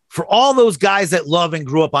Spider-Man, for all those guys that love and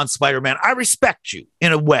grew up on Spider-Man, I respect you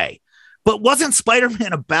in a way. But wasn't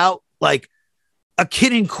Spider-Man about like a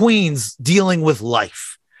kid in Queens dealing with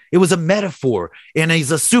life? It was a metaphor, and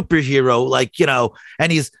he's a superhero, like,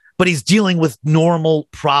 but he's dealing with normal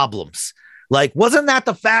problems. Like, wasn't that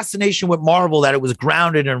the fascination with Marvel, that it was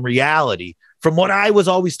grounded in reality? From what I was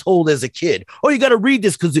always told as a kid, you got to read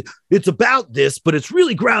this because it's about this, but it's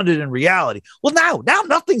really grounded in reality. Well, now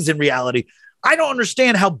nothing's in reality. I don't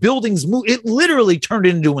understand how buildings move. It literally turned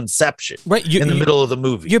into Inception in the middle of the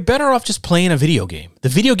movie. You're better off just playing a video game. The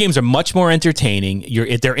video games are much more entertaining.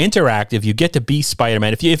 They're interactive. You get to be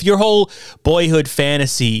Spider-Man. If your whole boyhood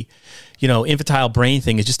fantasy, infantile brain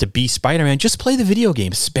thing is just to be Spider-Man, just play the video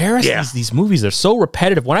game. Spare us these movies. They're so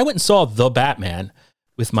repetitive. When I went and saw The Batman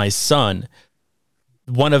with my son,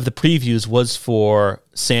 one of the previews was for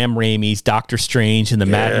Sam Raimi's Doctor Strange in the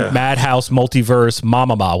Madhouse Multiverse,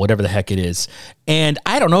 Mamama, whatever the heck it is. And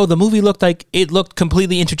I don't know, the movie looked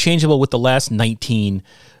completely interchangeable with the last 19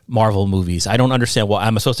 Marvel movies. I don't understand what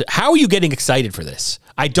I'm supposed to. How are you getting excited for this?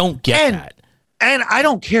 I don't get that. And I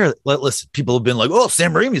don't care. Listen, people have been like,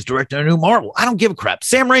 Sam Raimi's directing a new Marvel. I don't give a crap.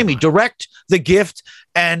 Sam Raimi, direct The Gift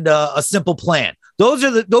and A Simple Plan. Those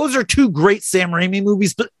are 2 great Sam Raimi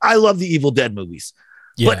movies, but I love the Evil Dead movies.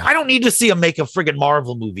 Yeah. But I don't need to see him make a friggin'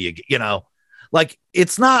 Marvel movie again, Like,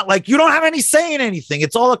 it's not like you don't have any say in anything.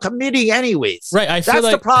 It's all a committee anyways. Right.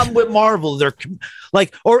 That's the problem with Marvel. They're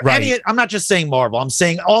like, I'm not just saying Marvel. I'm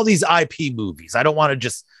saying all these IP movies. I don't want to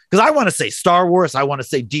just, because I want to say Star Wars. I want to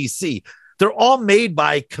say DC. They're all made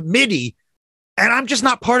by committee. And I'm just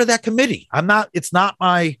not part of that committee. It's not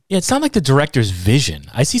my... Yeah, it's not like the director's vision.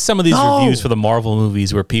 I see some of these reviews for the Marvel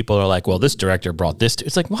movies where people are like, well, this director brought this to...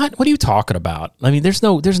 It's like, what? What are you talking about? I mean, there's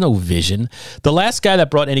no vision. The last guy that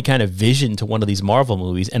brought any kind of vision to one of these Marvel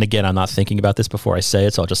movies, and again, I'm not thinking about this before I say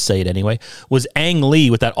it, so I'll just say it anyway, was Ang Lee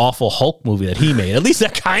with that awful Hulk movie that he made. At least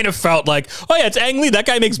that kind of felt like, it's Ang Lee. That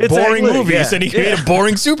guy makes boring movies, and he made a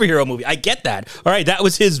boring superhero movie. I get that. All right, that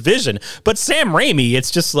was his vision. But Sam Raimi, it's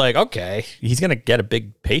just like, okay, he's going to get a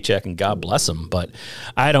big paycheck and God bless him, but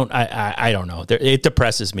I don't know. It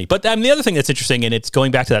depresses me. But the other thing that's interesting, and it's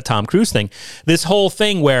going back to that Tom Cruise thing, this whole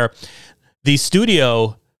thing where the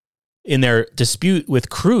studio in their dispute with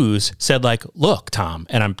Cruise said like, look, Tom,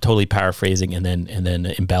 and I'm totally paraphrasing and then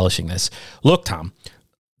embellishing this. Look, Tom,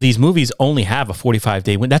 these movies only have a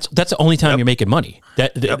 45-day window. That's the only time you're making money.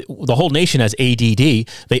 The whole nation has ADD.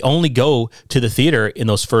 They only go to the theater in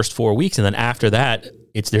those first 4 weeks, and then after that,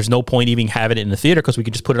 there's no point even having it in the theater because we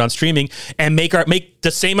can just put it on streaming and make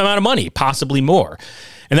the same amount of money, possibly more.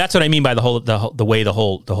 And that's what I mean by the way the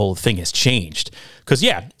whole thing has changed. Because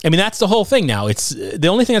that's the whole thing now. It's the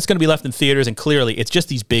only thing that's going to be left in theaters, and clearly it's just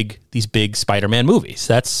these big Spider-Man movies.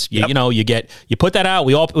 That's you put that out.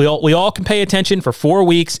 We all can pay attention for 4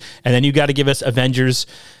 weeks, and then you got to give us Avengers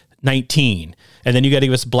 19, and then you got to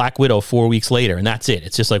give us Black Widow 4 weeks later, and that's it.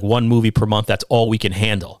 It's just like one movie per month. That's all we can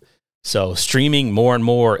handle. So streaming more and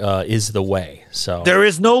more is the way. So there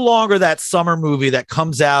is no longer that summer movie that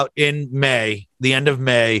comes out in May, the end of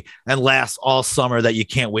May, and lasts all summer that you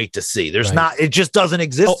can't wait to see. There's not. It just doesn't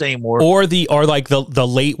exist anymore. Or like the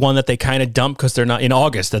late one that they kind of dump because they're not in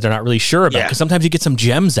August, that they're not really sure about. Because sometimes you get some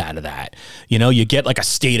gems out of that. You know, you get like a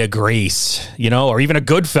State of Grace, you know, or even a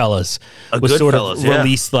Goodfellas was sort of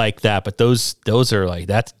released like that. But those are like,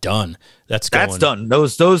 that's done. That's done.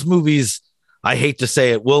 Those movies, I hate to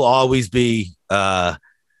say it, will always be,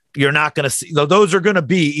 you're not going to see, those are going to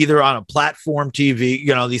be either on a platform TV,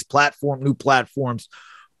 you know, these new platforms,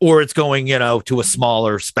 or it's going, you know, to a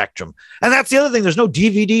smaller spectrum. And that's the other thing. There's no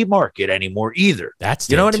DVD market anymore either.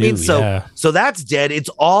 That's you know what I mean? Yeah. So that's dead. It's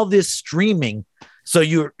all this streaming. So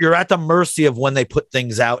you're at the mercy of when they put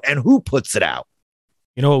things out and who puts it out.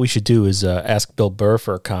 You know what we should do is ask Bill Burr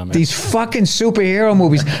for a comment. These fucking superhero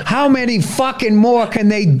movies. How many fucking more can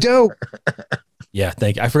they do? Yeah,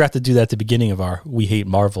 thank you. I forgot to do that at the beginning of our We Hate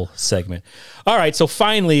Marvel segment. All right, so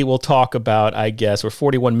finally we'll talk about, I guess, we're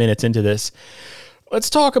 41 minutes into this. Let's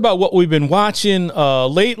talk about what we've been watching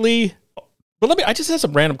lately. But I just have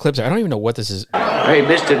some random clips. I don't even know what this is. Hey,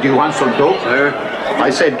 mister, do you want some dope? Sir? I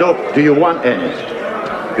said dope. Do you want any?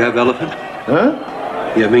 You have elephant?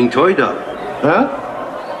 Huh? You have Ming toy dog? Huh?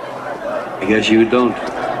 I guess you don't.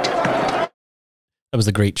 That was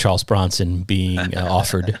the great Charles Bronson being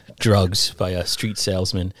offered drugs by a street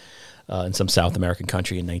salesman in some South American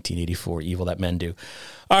country in 1984. Evil that men do.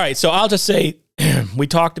 All right, so I'll just say we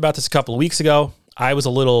talked about this a couple of weeks ago. I was a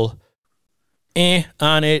little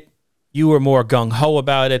on it. You were more gung-ho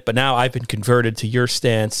about it, but now I've been converted to your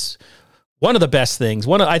stance. One of the best things,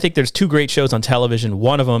 I think there's two great shows on television.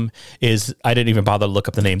 One of them is, I didn't even bother to look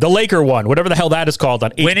up the name, the Laker one, whatever the hell that is called on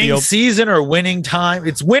HBO. Winning season or winning time?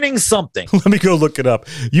 It's winning something. Let me go look it up.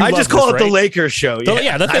 I just call it the Lakers show.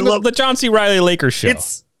 Yeah, the John C. Reilly Lakers show.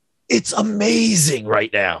 It's amazing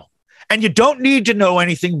right now. And you don't need to know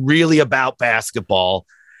anything really about basketball.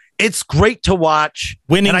 It's great to watch.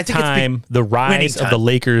 Winning Time, the rise of the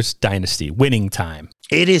Lakers dynasty. Winning Time.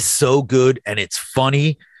 It is so good and it's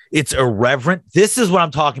funny. It's irreverent. This is what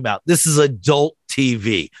I'm talking about. This is adult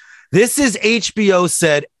TV. This is HBO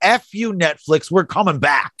said, F you, Netflix. We're coming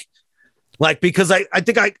back. Like, because I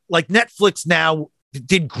think Netflix now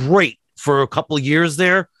did great for a couple of years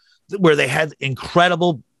there where they had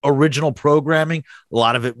incredible original programming. A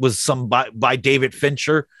lot of it was some by David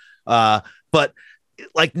Fincher. But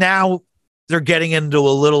like now they're getting into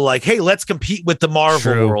a little like, hey, let's compete with the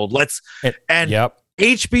Marvel world. Yep.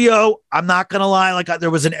 HBO, I'm not going to lie, there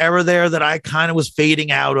was an era there that I kind of was fading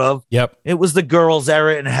out of. Yep. It was the Girls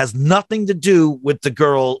era, and it has nothing to do with the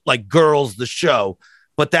Girls, the show,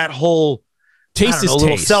 but that whole taste is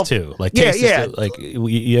taste too.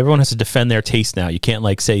 Everyone has to defend their taste now. You can't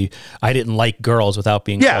say I didn't like Girls without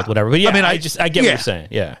being called whatever. But yeah, I mean, I get what you're saying.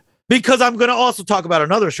 Yeah. Because I'm going to also talk about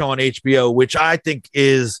another show on HBO, which I think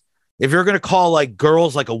is, if you're going to call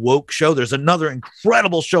Girls a woke show, there's another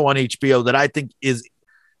incredible show on HBO that I think is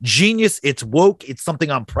genius. It's woke. It's something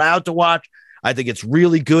I'm proud to watch. I think it's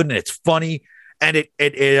really good and it's funny. And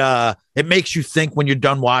it makes you think when you're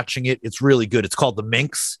done watching it. It's really good. It's called The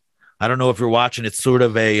Minx. I don't know if you're watching. It's sort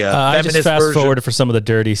of a feminist I just fast version. Forwarded for some of the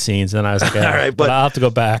dirty scenes, and I was like, all right, but I'll have to go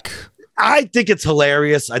back. I think it's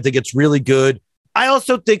hilarious. I think it's really good. I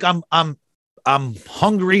also think I'm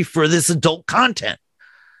hungry for this adult content.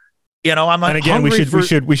 You know, I'm. And again,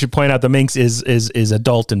 we should point out The Minx is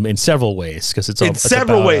adult in several ways because it's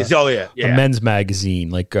several ways. A men's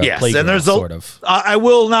magazine, yes, and there's sort of. I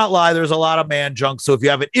will not lie. There's a lot of man junk. So if you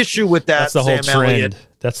have an issue with that, that's the whole trend.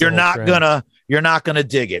 You're not gonna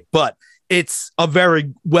dig it. But it's a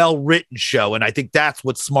very well written show, and I think that's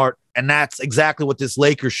what's smart, and that's exactly what this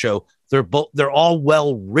Lakers show. They're all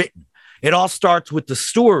well written. It all starts with the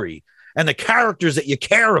story and the characters that you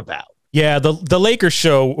care about. Yeah, the Lakers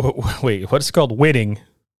show. Wait, what's it called? Winning.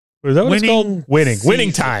 Is that what it's called?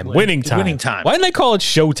 Winning time. Why didn't they call it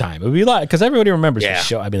Showtime? It would be because everybody remembers the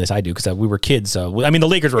show. I mean, at least I do because we were kids. The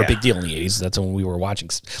Lakers were a big deal in the 80s. That's when we were watching.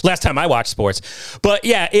 Last time I watched sports. But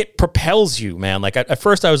yeah, it propels you, man. At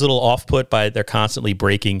first I was a little off-put by they're constantly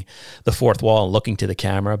breaking the fourth wall and looking to the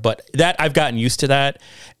camera. But that I've gotten used to that.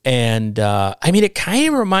 And it kind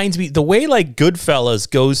of reminds me the way Goodfellas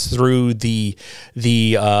goes through the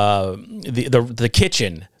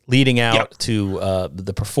kitchen leading out to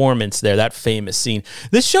the performance there, that famous scene.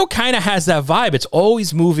 This show kind of has that vibe. It's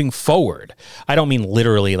always moving forward. I don't mean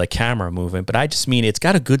literally camera movement, but I just mean it's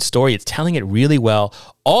got a good story. It's telling it really well.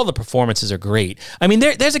 All the performances are great. I mean,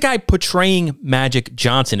 there's a guy portraying Magic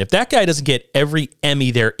Johnson. If that guy doesn't get every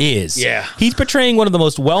Emmy there is, he's portraying one of the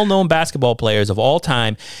most well-known basketball players of all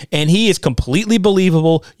time, and he is completely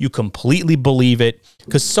believable. You completely believe it,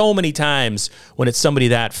 because so many times when it's somebody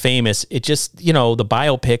that famous, it just, the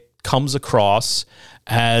biopic comes across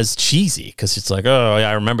as cheesy, because it's like, oh, yeah,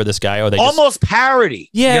 I remember this guy. Or they almost parody.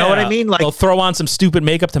 Yeah, you know what I mean? Like, they'll throw on some stupid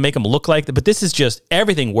makeup to make him look like that. But this is just,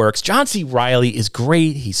 everything works. John C. Reilly is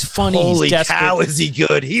great. He's funny. Holy he's desperate. cow, is he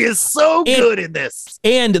good? He is so good in this.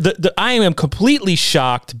 And I am completely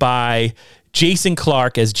shocked by Jason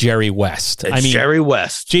Clarke as Jerry West. Jerry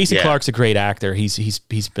West. Jason Clarke's a great actor. He's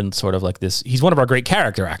been sort of like this. He's one of our great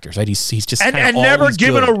character actors, right? He's just and never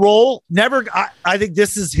given a role. Never. I think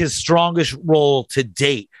this is his strongest role to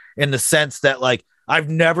date, in the sense that, like, I've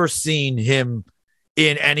never seen him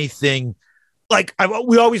in anything. Like,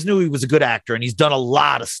 we always knew he was a good actor, and he's done a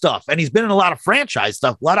lot of stuff, and he's been in a lot of franchise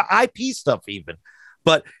stuff, a lot of IP stuff even.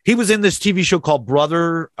 But he was in this TV show called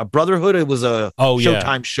Brotherhood. It was a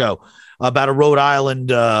Showtime show about a Rhode Island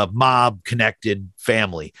mob-connected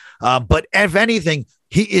family. But if anything,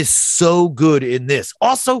 he is so good in this.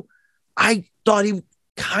 Also, I thought he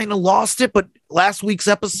kind of lost it, but last week's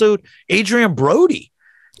episode, Adrian Brody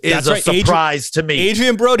is a surprise to me.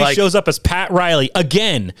 Adrian Brody shows up as Pat Riley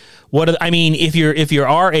again. If you're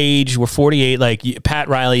our age, we're 48. Like, Pat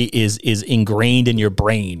Riley is ingrained in your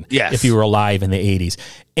brain. Yes. If you were alive in the 80s.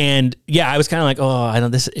 And yeah, I was kind of like, oh, I know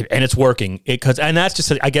this, and it's working, and that's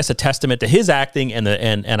just, I guess, a testament to his acting and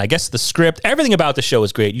I guess the script. Everything about the show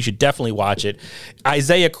is great. You should definitely watch it.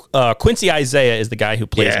 Quincy Isaiah is the guy who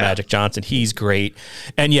plays Magic Johnson. He's great,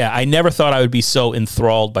 and I never thought I would be so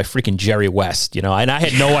enthralled by freaking Jerry West. And I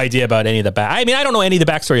had no idea about any of the I don't know any of the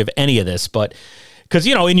backstory of any of this, but because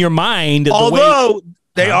in your mind,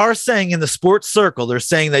 they are saying in the sports circle, they're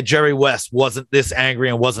saying that Jerry West wasn't this angry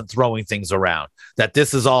and wasn't throwing things around, that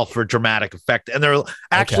this is all for dramatic effect. And they're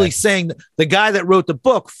actually saying the guy that wrote the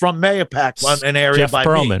book, From Mayapack, an area Jeff by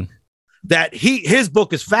Pearlman, me, that his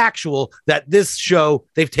book is factual, that this show,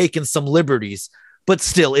 they've taken some liberties, but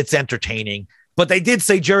still it's entertaining. But they did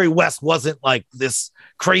say Jerry West wasn't like this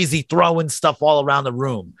crazy throwing stuff all around the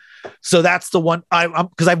room. So that's the one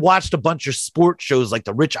because I've watched a bunch of sports shows like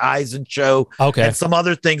the Rich Eisen show and some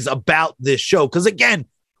other things about this show. Because again,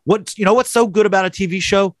 what's so good about a TV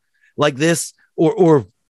show like this, or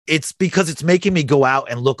it's because it's making me go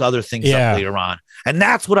out and look other things up later on. And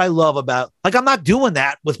that's what I love about, like, I'm not doing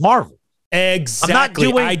that with Marvel.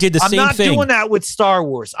 Exactly. I did the same thing. I'm not doing that with Star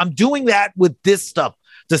Wars. I'm doing that with this stuff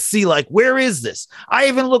to see, like, where is this? I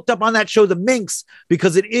even looked up on that show, The Minx,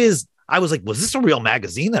 because I was like, was this a real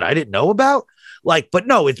magazine that I didn't know about? Like, but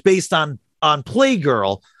no, it's based on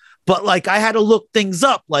Playgirl. But like, I had to look things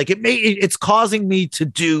up. Like, it's causing me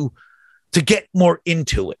to get more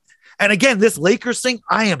into it. And again, this Lakers thing,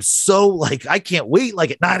 I am so like, I can't wait.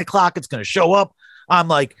 Like at 9:00, it's going to show up. I'm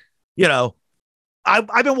like,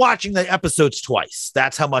 I've been watching the episodes twice.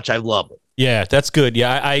 That's how much I love it. Yeah, that's good.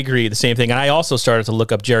 Yeah, I agree. The same thing. And I also started to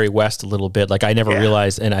look up Jerry West a little bit. Like, I never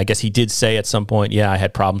realized, and I guess he did say at some point, I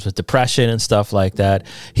had problems with depression and stuff like that.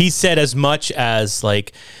 He said as much as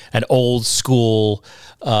like an old school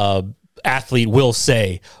athlete will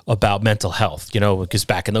say about mental health, because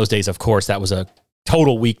back in those days, of course, that was a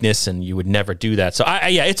total weakness and you would never do that. So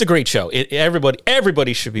it's a great show.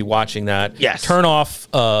 Everybody should be watching that. Yes. Turn off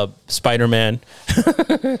Spider-Man.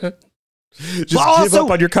 Just give up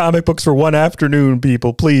on your comic books for one afternoon,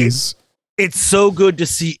 people, please. It's so good to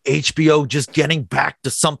see HBO just getting back to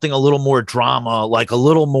something a little more drama, like a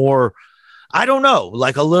little more, I don't know,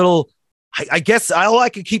 like a little, I guess all I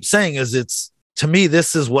can keep saying is to me,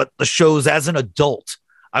 this is what the shows as an adult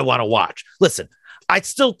I want to watch. Listen,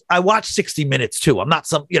 I watch 60 Minutes too. I'm not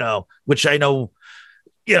which I know,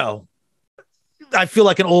 I feel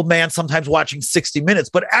like an old man sometimes watching 60 Minutes,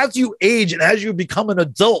 but as you age and as you become an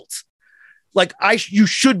adult, like you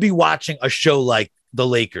should be watching a show like the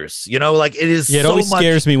Lakers, like it is. Yeah, it always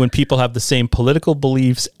scares me when people have the same political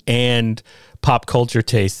beliefs and pop culture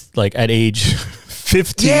taste, like at age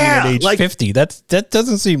 15 and age 50. That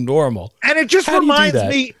doesn't seem normal. And it just reminds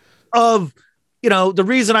me of, the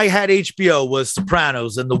reason I had HBO was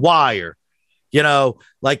Sopranos and The Wire.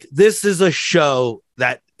 Like this is a show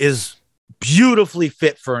that is beautifully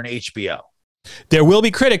fit for an HBO. There will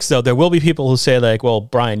be critics, though. There will be people who say, like, well,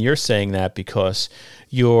 Brian, you're saying that because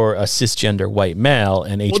you're a cisgender white male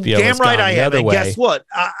and HBO has gone the other way. Guess what?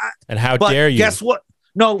 And how dare you? Guess what?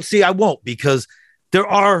 No, see, I won't, because there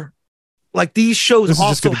are, like, these shows this is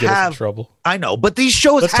also just gonna get us in have trouble. I know, but these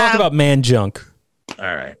shows Let's talk about Man Junk. All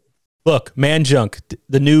right. Look, Man Junk,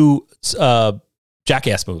 the new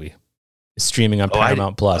Jackass movie. streaming on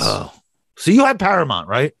Paramount Plus. So you had Paramount,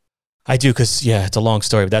 right? I do, because it's a long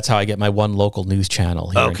story, but that's how I get my one local news channel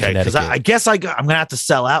here in Okay, because Connecticut. I guess I'm gonna have to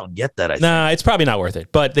sell out and get that. I think. Nah, it's probably not worth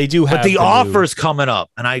it, but they do have. But the new- offer's coming up,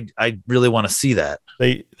 and I really want to see that.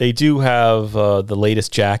 They do have the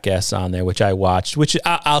latest Jackass on there, which I watched. Which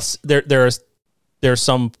there's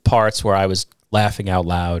some parts where I was laughing out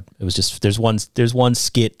loud. It was just there's one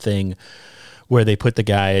skit thing where they put the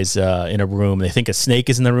guys in a room. They think a snake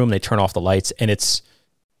is in the room. They turn off the lights, and it's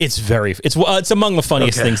among the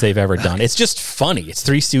funniest things they've ever done. It's just funny. It's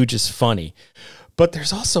Three Stooges funny, but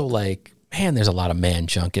there's also there's a lot of man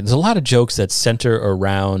junk. And there's a lot of jokes that center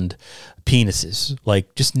around penises,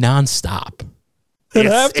 just nonstop. And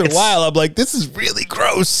after a while, I'm like, this is really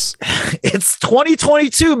gross. It's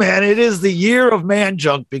 2022, man. It is the year of man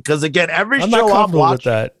junk because again, every show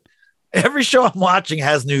I'm watching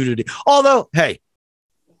has nudity. Although, hey,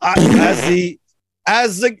 I'll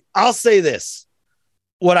say this.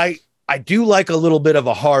 What I do like a little bit of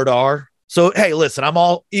a hard R. So, hey, listen, I'm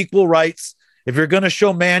all equal rights. If you're going to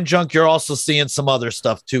show man junk, you're also seeing some other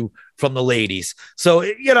stuff too from the ladies. So,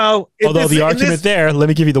 although the argument there, let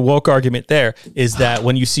me give you the woke argument there, is that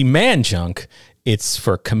when you see man junk, it's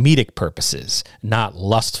for comedic purposes, not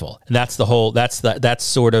lustful. And that's the whole, that's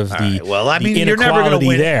sort of the, well, I mean, the you're never going to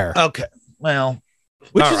win there. Okay. Well,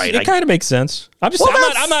 which all is, right. it kind of makes sense. I'm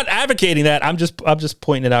not advocating that. I'm just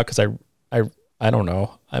pointing it out because I don't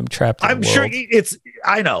know. I'm trapped in I'm the sure world.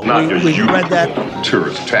 I know. Not your we usual read that.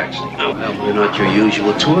 tourist taxi. Well, we're not your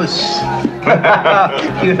usual tourists.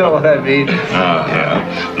 You know what I mean?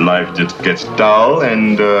 Yeah. Life just gets dull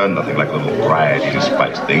and nothing like a little variety to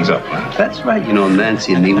spice things up. That's right.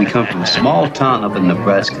 Nancy and me, we come from a small town up in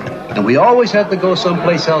Nebraska. And we always have to go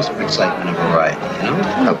someplace else for excitement and variety,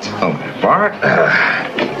 Now tell me, Bart,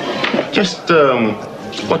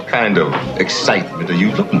 what kind of excitement are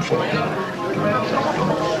you looking for?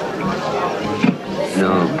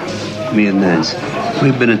 Me and Nancy,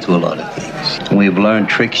 we've been into a lot of things. We've learned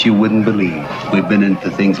tricks you wouldn't believe. We've been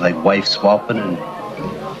into things like wife swapping and...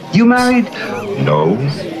 You married? No,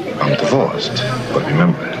 I'm divorced. But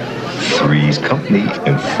remember, 3's company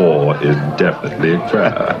and 4 is definitely a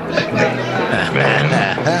crowd. Man,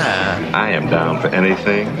 I am down for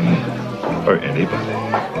anything or anybody.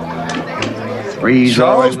 3's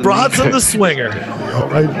Charles Bronson, the swinger. All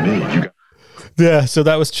right with me. You got Yeah, so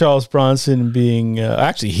that was Charles Bronson being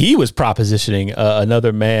actually he was propositioning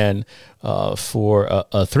another man for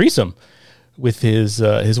a threesome with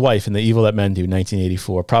his wife in The Evil That Men Do,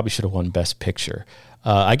 1984. Probably should have won Best Picture.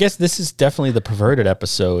 I guess this is definitely the perverted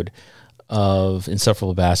episode of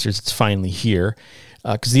Insufferable Bastards. It's finally here.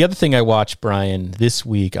 Because the other thing I watched, Brian, this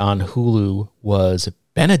week on Hulu was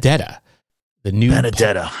Benedetta, the new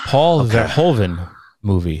Paul Verhoeven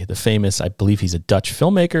movie, the famous, I believe he's a Dutch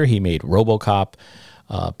filmmaker. He made RoboCop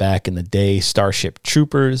back in the day, Starship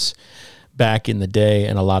Troopers back in the day,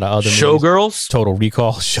 and a lot of other Showgirls? movies. Total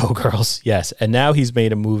Recall, Showgirls, yes. And now he's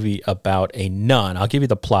made a movie about a nun. I'll give you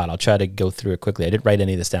the plot. I'll try to go through it quickly. I didn't write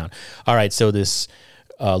any of this down. All right, so this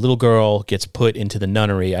little girl gets put into the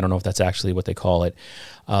nunnery. I don't know if that's actually what they call it,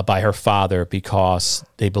 by her father because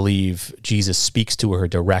they believe Jesus speaks to her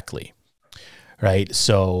directly. Right.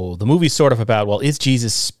 So the movie's sort of about, well, is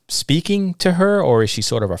Jesus speaking to her or is she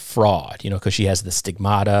sort of a fraud? Because she has the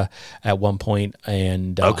stigmata at one point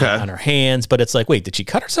and on her hands. But it's like, wait, did she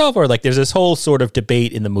cut herself? Or there's this whole sort of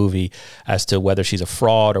debate in the movie as to whether she's a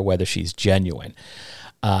fraud or whether she's genuine.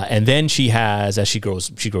 And then she has, as she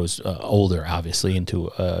grows older, obviously, into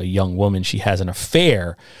a young woman, she has an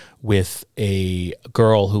affair with a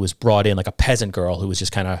girl who was brought in, like a peasant girl who was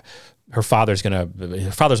just kind of, her father's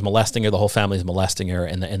molesting her, the whole family's molesting her,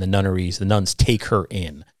 and the nuns take her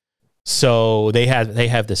in. So they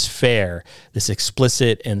have this fair, this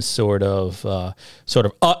explicit and sort of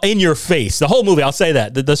in your face. The whole movie, I'll say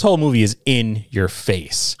that this whole movie is in your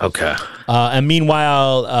face. Okay. And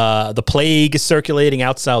meanwhile, the plague is circulating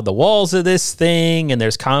outside the walls of this thing, and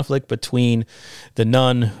there's conflict between the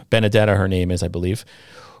nun, Benedetta, her name is, I believe,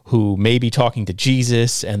 who may be talking to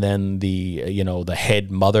Jesus, and then the head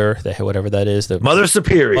mother, whatever that is, the Mother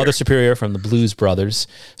Superior from the Blues Brothers.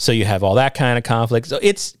 So you have all that kind of conflict. So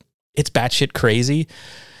it's batshit crazy.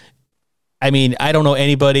 I mean, I don't know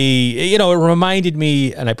anybody. It reminded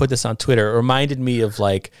me, and I put this on Twitter. It reminded me of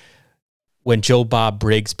when Joe Bob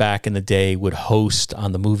Briggs back in the day would host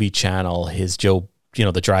on the movie channel his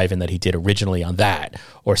the drive-in that he did originally on that,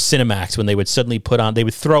 or Cinemax, when they would suddenly they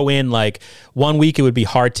would throw in 1 week it would be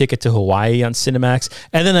Hard Ticket to Hawaii on Cinemax,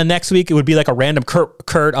 and then the next week it would be a random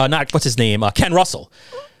Ken Russell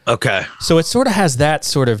Okay. So it sort of has that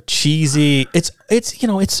sort of cheesy. It's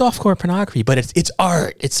softcore pornography, but it's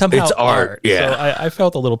art. It's somehow It's art, yeah. So I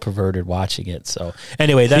felt a little perverted watching it. So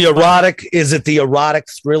anyway, that's The erotic, is it the erotic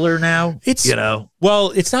thriller now? It's you know.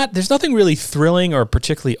 Well, it's not. There's nothing really thrilling or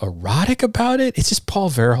particularly erotic about it. It's just Paul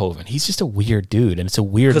Verhoeven. He's just a weird dude, and it's a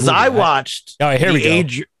weird. Because movie. I watched. All right, here we go.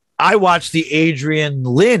 I watched the Adrian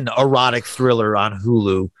Lynn erotic thriller on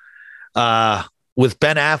Hulu, with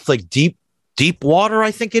Ben Affleck, Deep Water,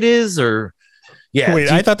 I think it is, or yeah.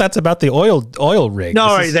 Wait, I thought that's about the oil rig.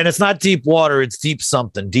 No, right, then it's not Deep Water. It's Deep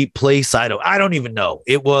something, Deep Place. I don't even know.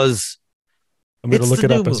 It was. I'm going to look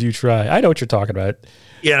it up as you try. I know what you're talking about.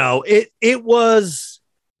 You know, it was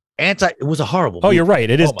it was a horrible movie. You're right.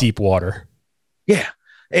 It is Deep Water. Yeah.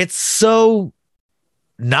 It's so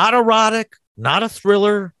not erotic, not a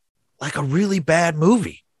thriller, like a really bad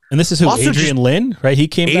movie. And this is who? Also Adrian Lynn, right? He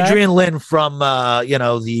came back? Adrian Lynn from the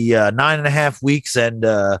 9.5 Weeks and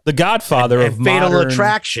The Godfather and of Fatal modern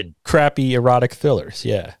Attraction. Crappy erotic thrillers.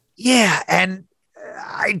 Yeah. Yeah, and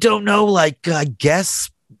I don't know, like I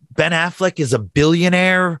guess Ben Affleck is a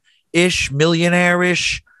billionaire-ish,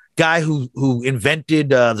 millionaire-ish guy who invented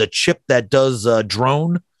the chip that does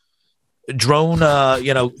drone. Is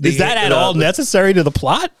that at all necessary to the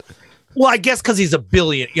plot? Well, I guess because he's a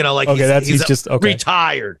billion, he's just okay.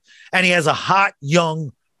 Retired, and he has a hot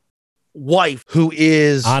young wife who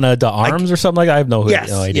is Ana de Armas or something like that. I have no idea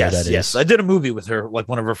who that is. Yes, I did a movie with her, like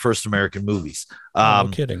one of her first American movies. No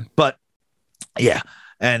kidding. But yeah,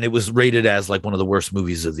 and it was rated as like one of the worst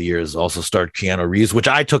movies of the year. It also starred Keanu Reeves, which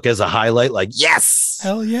I took as a highlight. Like, yes,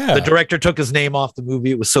 hell yeah. The director took his name off the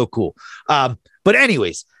movie. It was so cool. But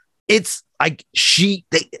anyways, it's like she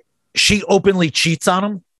openly cheats on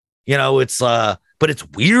him. But it's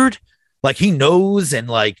weird. Like he knows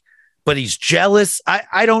but he's jealous.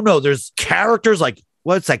 I don't know. There's characters like,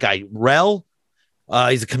 what's that guy? Rel.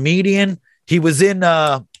 He's a comedian. He was in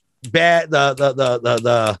the Eric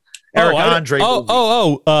Andre.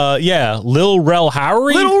 Yeah. Lil Rel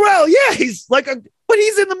Howery. Little Rel. Yeah. He's like but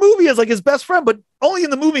he's in the movie as like his best friend, but only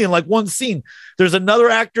in the movie in like one scene. There's another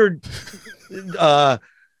actor,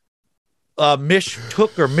 Mish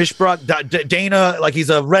Took or Mish brought Dana, like he's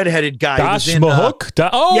a redheaded guy. Dash Mahook.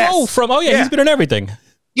 Yes. He's been in everything.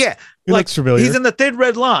 Yeah, he looks familiar. He's in the Thin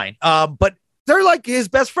Red Line. But they're like his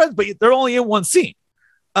best friends, but they're only in one scene.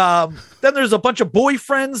 Then there's a bunch of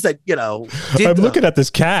boyfriends that I'm looking at this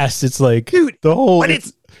cast. It's like, dude, the whole. But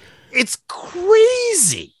it's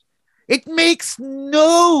crazy. It makes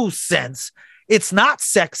no sense. It's not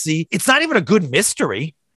sexy. It's not even a good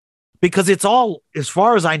mystery. Because it's all, as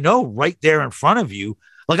far as I know, right there in front of you.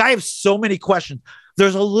 Like, I have so many questions.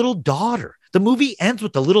 There's a little daughter. The movie ends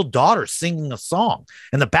with the little daughter singing a song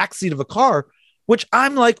in the backseat of a car, which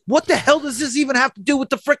I'm like, what the hell does this even have to do with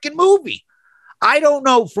the freaking movie? I don't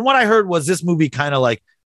know. From what I heard was this movie kind of like,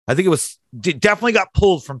 I think it definitely got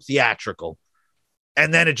pulled from theatrical.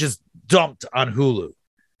 And then it just dumped on Hulu.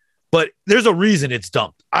 But there's a reason it's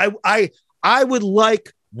dumped. I would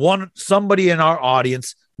like somebody in our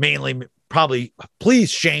audience, mainly probably, please,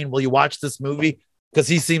 Shane, will you watch this movie? Because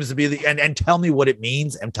he seems to be and tell me what it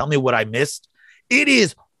means and tell me what I missed. It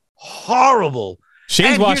is horrible.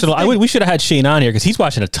 Shane's watching. We should have had Shane on here because he's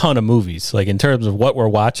watching a ton of movies, like in terms of what we're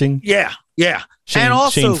watching. Yeah.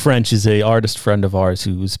 Shane French is a artist friend of ours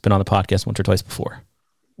who's been on the podcast once or twice before.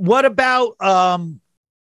 What about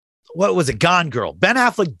what was it? Gone Girl. Ben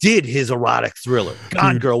Affleck did his erotic thriller,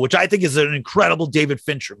 Gone Girl, which I think is an incredible David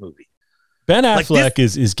Fincher movie. Ben Affleck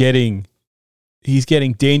is getting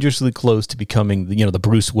dangerously close to becoming the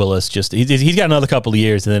Bruce Willis. Just he's got another couple of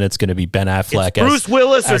years, and then it's going to be Ben Affleck as Bruce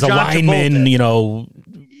Willis as or a John lineman.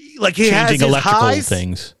 Travolta. Like he has his electrical highs.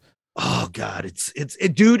 things. Oh God,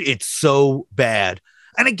 dude, it's so bad.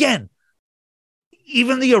 And again,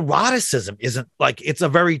 even the eroticism isn't like, it's a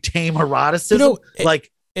very tame eroticism.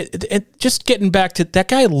 Just getting back to that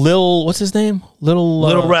guy, Lil, what's his name?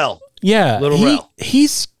 Little Rel. Yeah, Rel.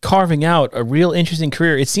 He's carving out a real interesting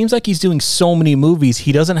career. It seems like he's doing so many movies,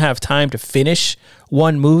 he doesn't have time to finish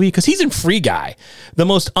one movie because he's in Free Guy, the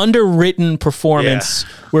most underwritten performance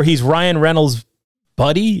where he's Ryan Reynolds'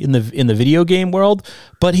 buddy in the video game world,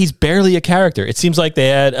 but he's barely a character. It seems like they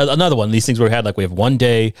had another one of these things where we have one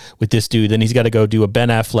day with this dude, then he's got to go do a Ben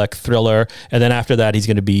Affleck thriller, and then after that he's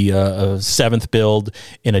going to be a seventh build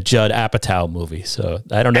in a Judd Apatow movie. So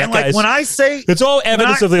I don't know. And like when I say it's all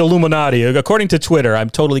evidence of the Illuminati, according to Twitter, I'm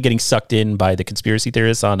totally getting sucked in by the conspiracy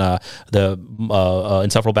theorists on the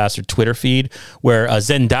Insufferable Bastard Twitter feed, where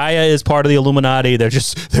Zendaya is part of the Illuminati. They're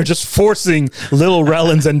just forcing Lil Rel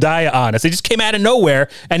and Zendaya on us. They just came out of nowhere,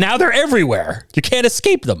 and now they're everywhere. You can't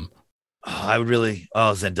escape them.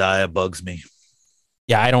 Zendaya bugs me.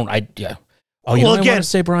 Yeah, yeah. Oh, you know what I want to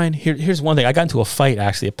say, Brian? Here's one thing. I got into a fight,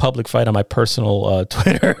 actually, a public fight on my personal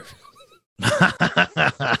Twitter,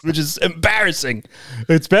 which is embarrassing.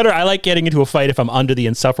 It's better. I like getting into a fight if I'm under the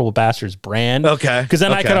Insufferable Bastards brand. Okay. Because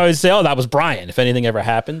then I could always say, oh, that was Brian, if anything ever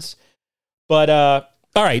happens. But, all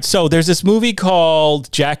right. So there's this movie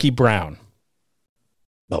called Jackie Brown.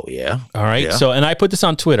 Oh, yeah. All right. Yeah. So, and I put this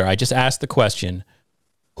on Twitter. I just asked the question,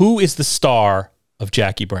 who is the star of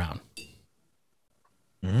Jackie Brown?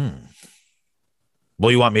 Well,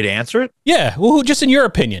 you want me to answer it? Yeah. Well, just in your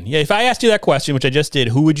opinion. Yeah. If I asked you that question, which I just did,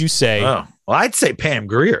 who would you say? Oh, well, I'd say Pam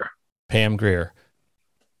Grier. Pam Grier.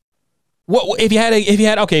 What if you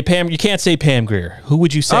had okay, Pam, you can't say Pam Grier. Who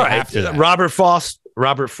would you say after that? Robert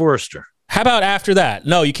Forster. How about after that?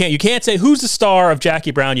 No, you can't. You can't say who's the star of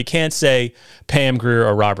Jackie Brown. You can't say Pam Grier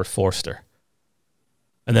or Robert Forster.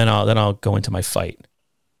 And then I'll go into my fight.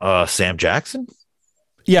 Sam Jackson?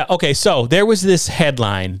 Yeah, okay, so there was this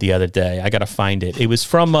headline the other day. I got to find it. It was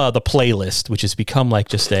from The Playlist, which has become like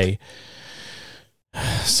just a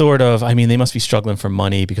sort of, I mean, they must be struggling for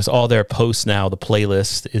money because all their posts now, The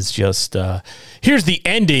Playlist is just, here's the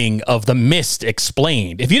ending of The Mist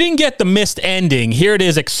explained. If you didn't get The Mist ending, here it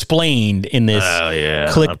is explained in this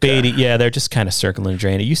clickbaity. Okay. Yeah, they're just kind of circling the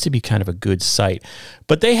drain. It used to be kind of a good site.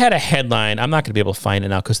 But they had a headline. I'm not going to be able to find it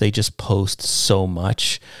now because they just post so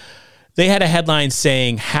much. They had a headline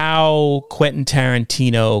saying how Quentin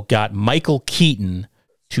Tarantino got Michael Keaton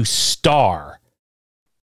to star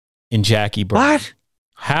in Jackie Brown. What?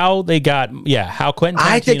 How they got, how Quentin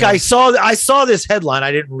Tarantino. I think I saw this headline.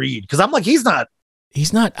 I didn't read because I'm like, he's not.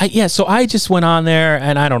 So I just went on there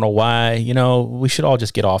and I don't know why, we should all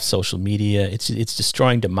just get off social media. It's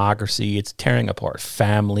destroying democracy. It's tearing apart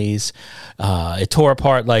families. It tore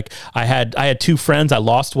apart. Like I had two friends. I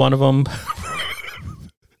lost one of them.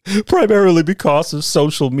 Primarily because of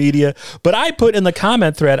social media. But I put in the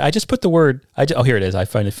comment thread, I just put the word, here it is. I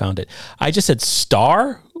finally found it. I just said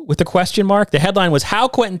star with a question mark. The headline was how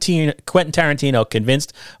Quentin Tarantino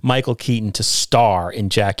convinced Michael Keaton to star in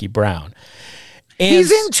Jackie Brown. And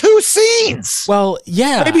he's in 2 scenes. Well,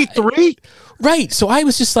 yeah. Maybe 3. Right. So I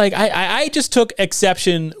was just like, I just took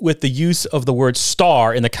exception with the use of the word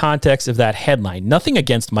star in the context of that headline. Nothing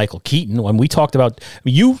against Michael Keaton. When we talked about,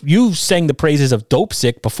 you sang the praises of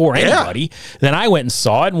Dopesick before anybody. Then I went and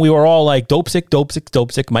saw it and we were all like, Dopesick, Dopesick,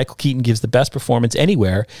 Dopesick. Michael Keaton gives the best performance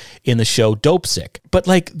anywhere in the show Dopesick. But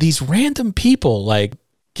like these random people like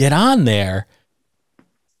get on there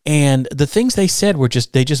and the things they said were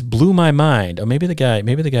they just blew my mind. Or maybe the guy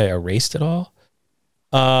erased it all.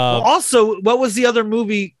 Also, what was the other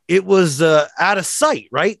movie? It was Out of Sight,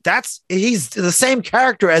 right? He's the same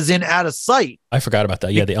character as in Out of Sight. I forgot about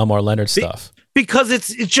that. Yeah, the Elmore Leonard stuff. Because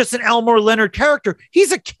it's just an Elmore Leonard character.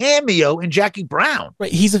 He's a cameo in Jackie Brown.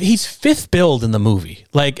 Right. He's fifth billed in the movie.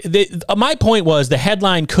 Like my point was the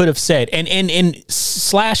headline could have said, and in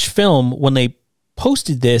Slash Film when they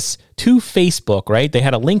posted this to Facebook, right? They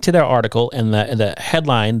had a link to their article and the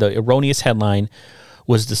headline, the erroneous headline,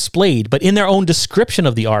 was displayed, but in their own description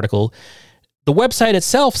of the article, the website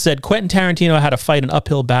itself said Quentin Tarantino had to fight an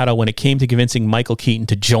uphill battle when it came to convincing Michael Keaton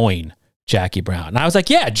to join Jackie Brown. And I was like,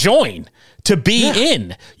 join, to be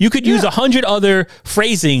in. You could use 100 other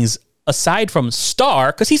phrasings aside from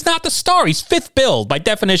star, because he's not the star. He's fifth billed. By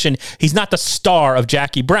definition, he's not the star of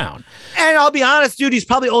Jackie Brown. And I'll be honest, dude, he's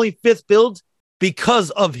probably only fifth billed because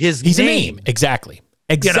of his name. He's a name. Exactly.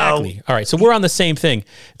 All right, so we're on the same thing.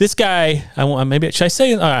 This guy, should I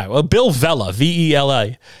say? All right, well, Bill Vela,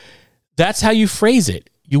 Vela. That's how you phrase it.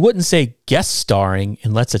 You wouldn't say guest starring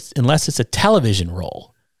unless it's a television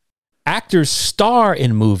role. Actors star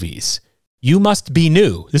in movies. You must be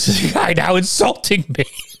new. This is a guy now insulting me.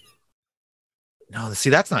 No, see,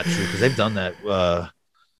 that's not true because they've done that.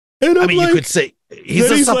 You could say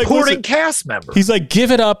he's a supporting cast member. He's like,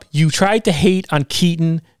 give it up. You tried to hate on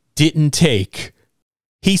Keaton, didn't take.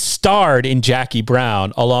 He starred in Jackie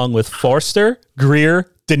Brown along with Forster,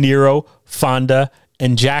 Grier, De Niro, Fonda,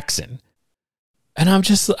 and Jackson. And I'm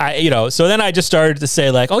just, so then I just started to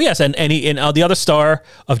say like, oh yes, and the other star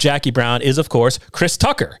of Jackie Brown is of course Chris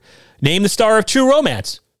Tucker. Name the star of True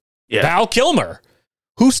Romance. Yeah. Val Kilmer.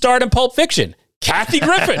 Who starred in Pulp Fiction? Kathy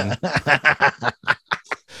Griffin.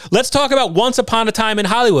 Let's talk about Once Upon a Time in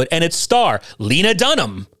Hollywood and its star, Lena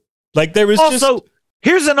Dunham. Like there was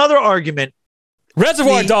here's another argument.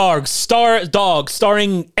 Reservoir Dogs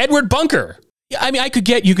starring Edward Bunker. I mean,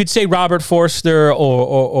 you could say Robert Forster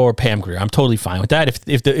or Pam Grier. I'm totally fine with that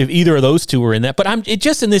if either of those two were in that. But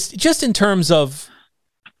just in terms of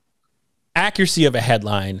accuracy of a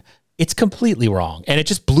headline, it's completely wrong, and it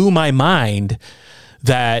just blew my mind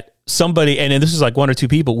that somebody, and this is like one or two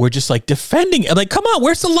people, were just like defending it. Like, come on,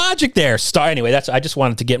 where's the logic there? Anyway, I just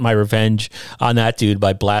wanted to get my revenge on that dude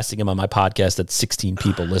by blasting him on my podcast that 16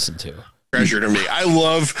 people listen to. Treasure to me. I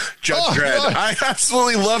love Judge Dredd. I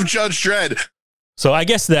absolutely love Judge Dredd. So I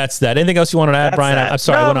guess that's that. Anything else you wanted to add, Brian? I'm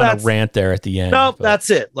sorry, I went on a rant there at the end. No, that's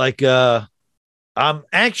it. Like, I'm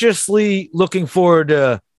anxiously looking forward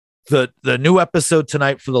to the new episode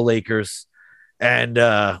tonight for the Lakers, and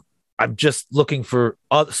I'm just looking for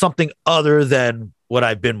something other than what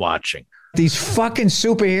I've been watching. These fucking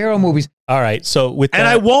superhero movies. All right, so with that, and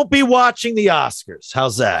I won't be watching the Oscars.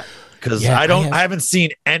 How's that? Because I haven't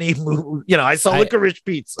seen any movie. You know, I saw Licorice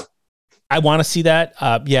Pizza. I want to see that.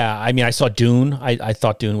 Yeah, I mean, I saw Dune. I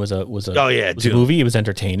thought Dune was a movie. It was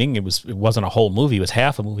entertaining. It wasn't a whole movie. It was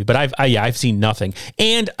half a movie. But I've seen nothing.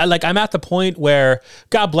 And I'm at the point where,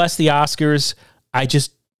 God bless the Oscars, I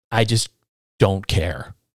just don't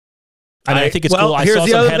care. I mean, I think it's cool. I saw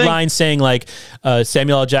some headlines saying like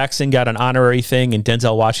Samuel L. Jackson got an honorary thing and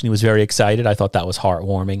Denzel Washington was very excited. I thought that was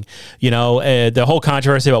heartwarming. You know, the whole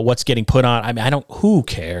controversy about what's getting put on. I mean, who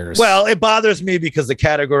cares? Well, it bothers me because the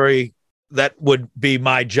category that would be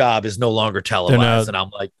my job is no longer televised. And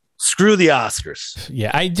I'm like, screw the Oscars.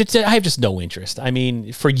 Yeah, I have just no interest. I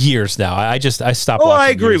mean, for years now, I stopped watching. I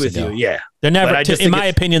agree with you. Yeah. They're never, in my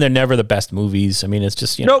opinion, they're never the best movies. I mean, it's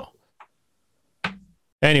just, you know.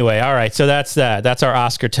 Anyway, all right. So that's that. That's our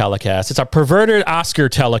Oscar telecast. It's our perverted Oscar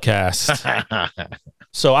telecast.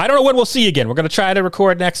 So I don't know when we'll see you again. We're going to try to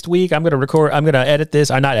record next week. I'm going to edit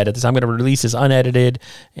this. I'm going to release this unedited.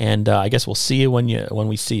 And I guess we'll see you when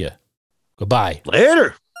we see you. Goodbye.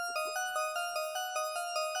 Later.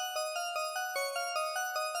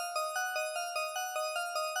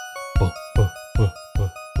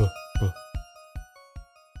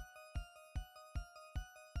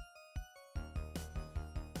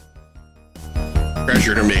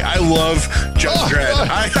 Treasure to me. I love Judge Dredd.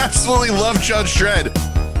 I absolutely love Judge Dredd.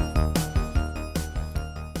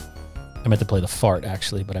 I meant to play the fart,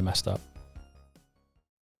 actually, but I messed up.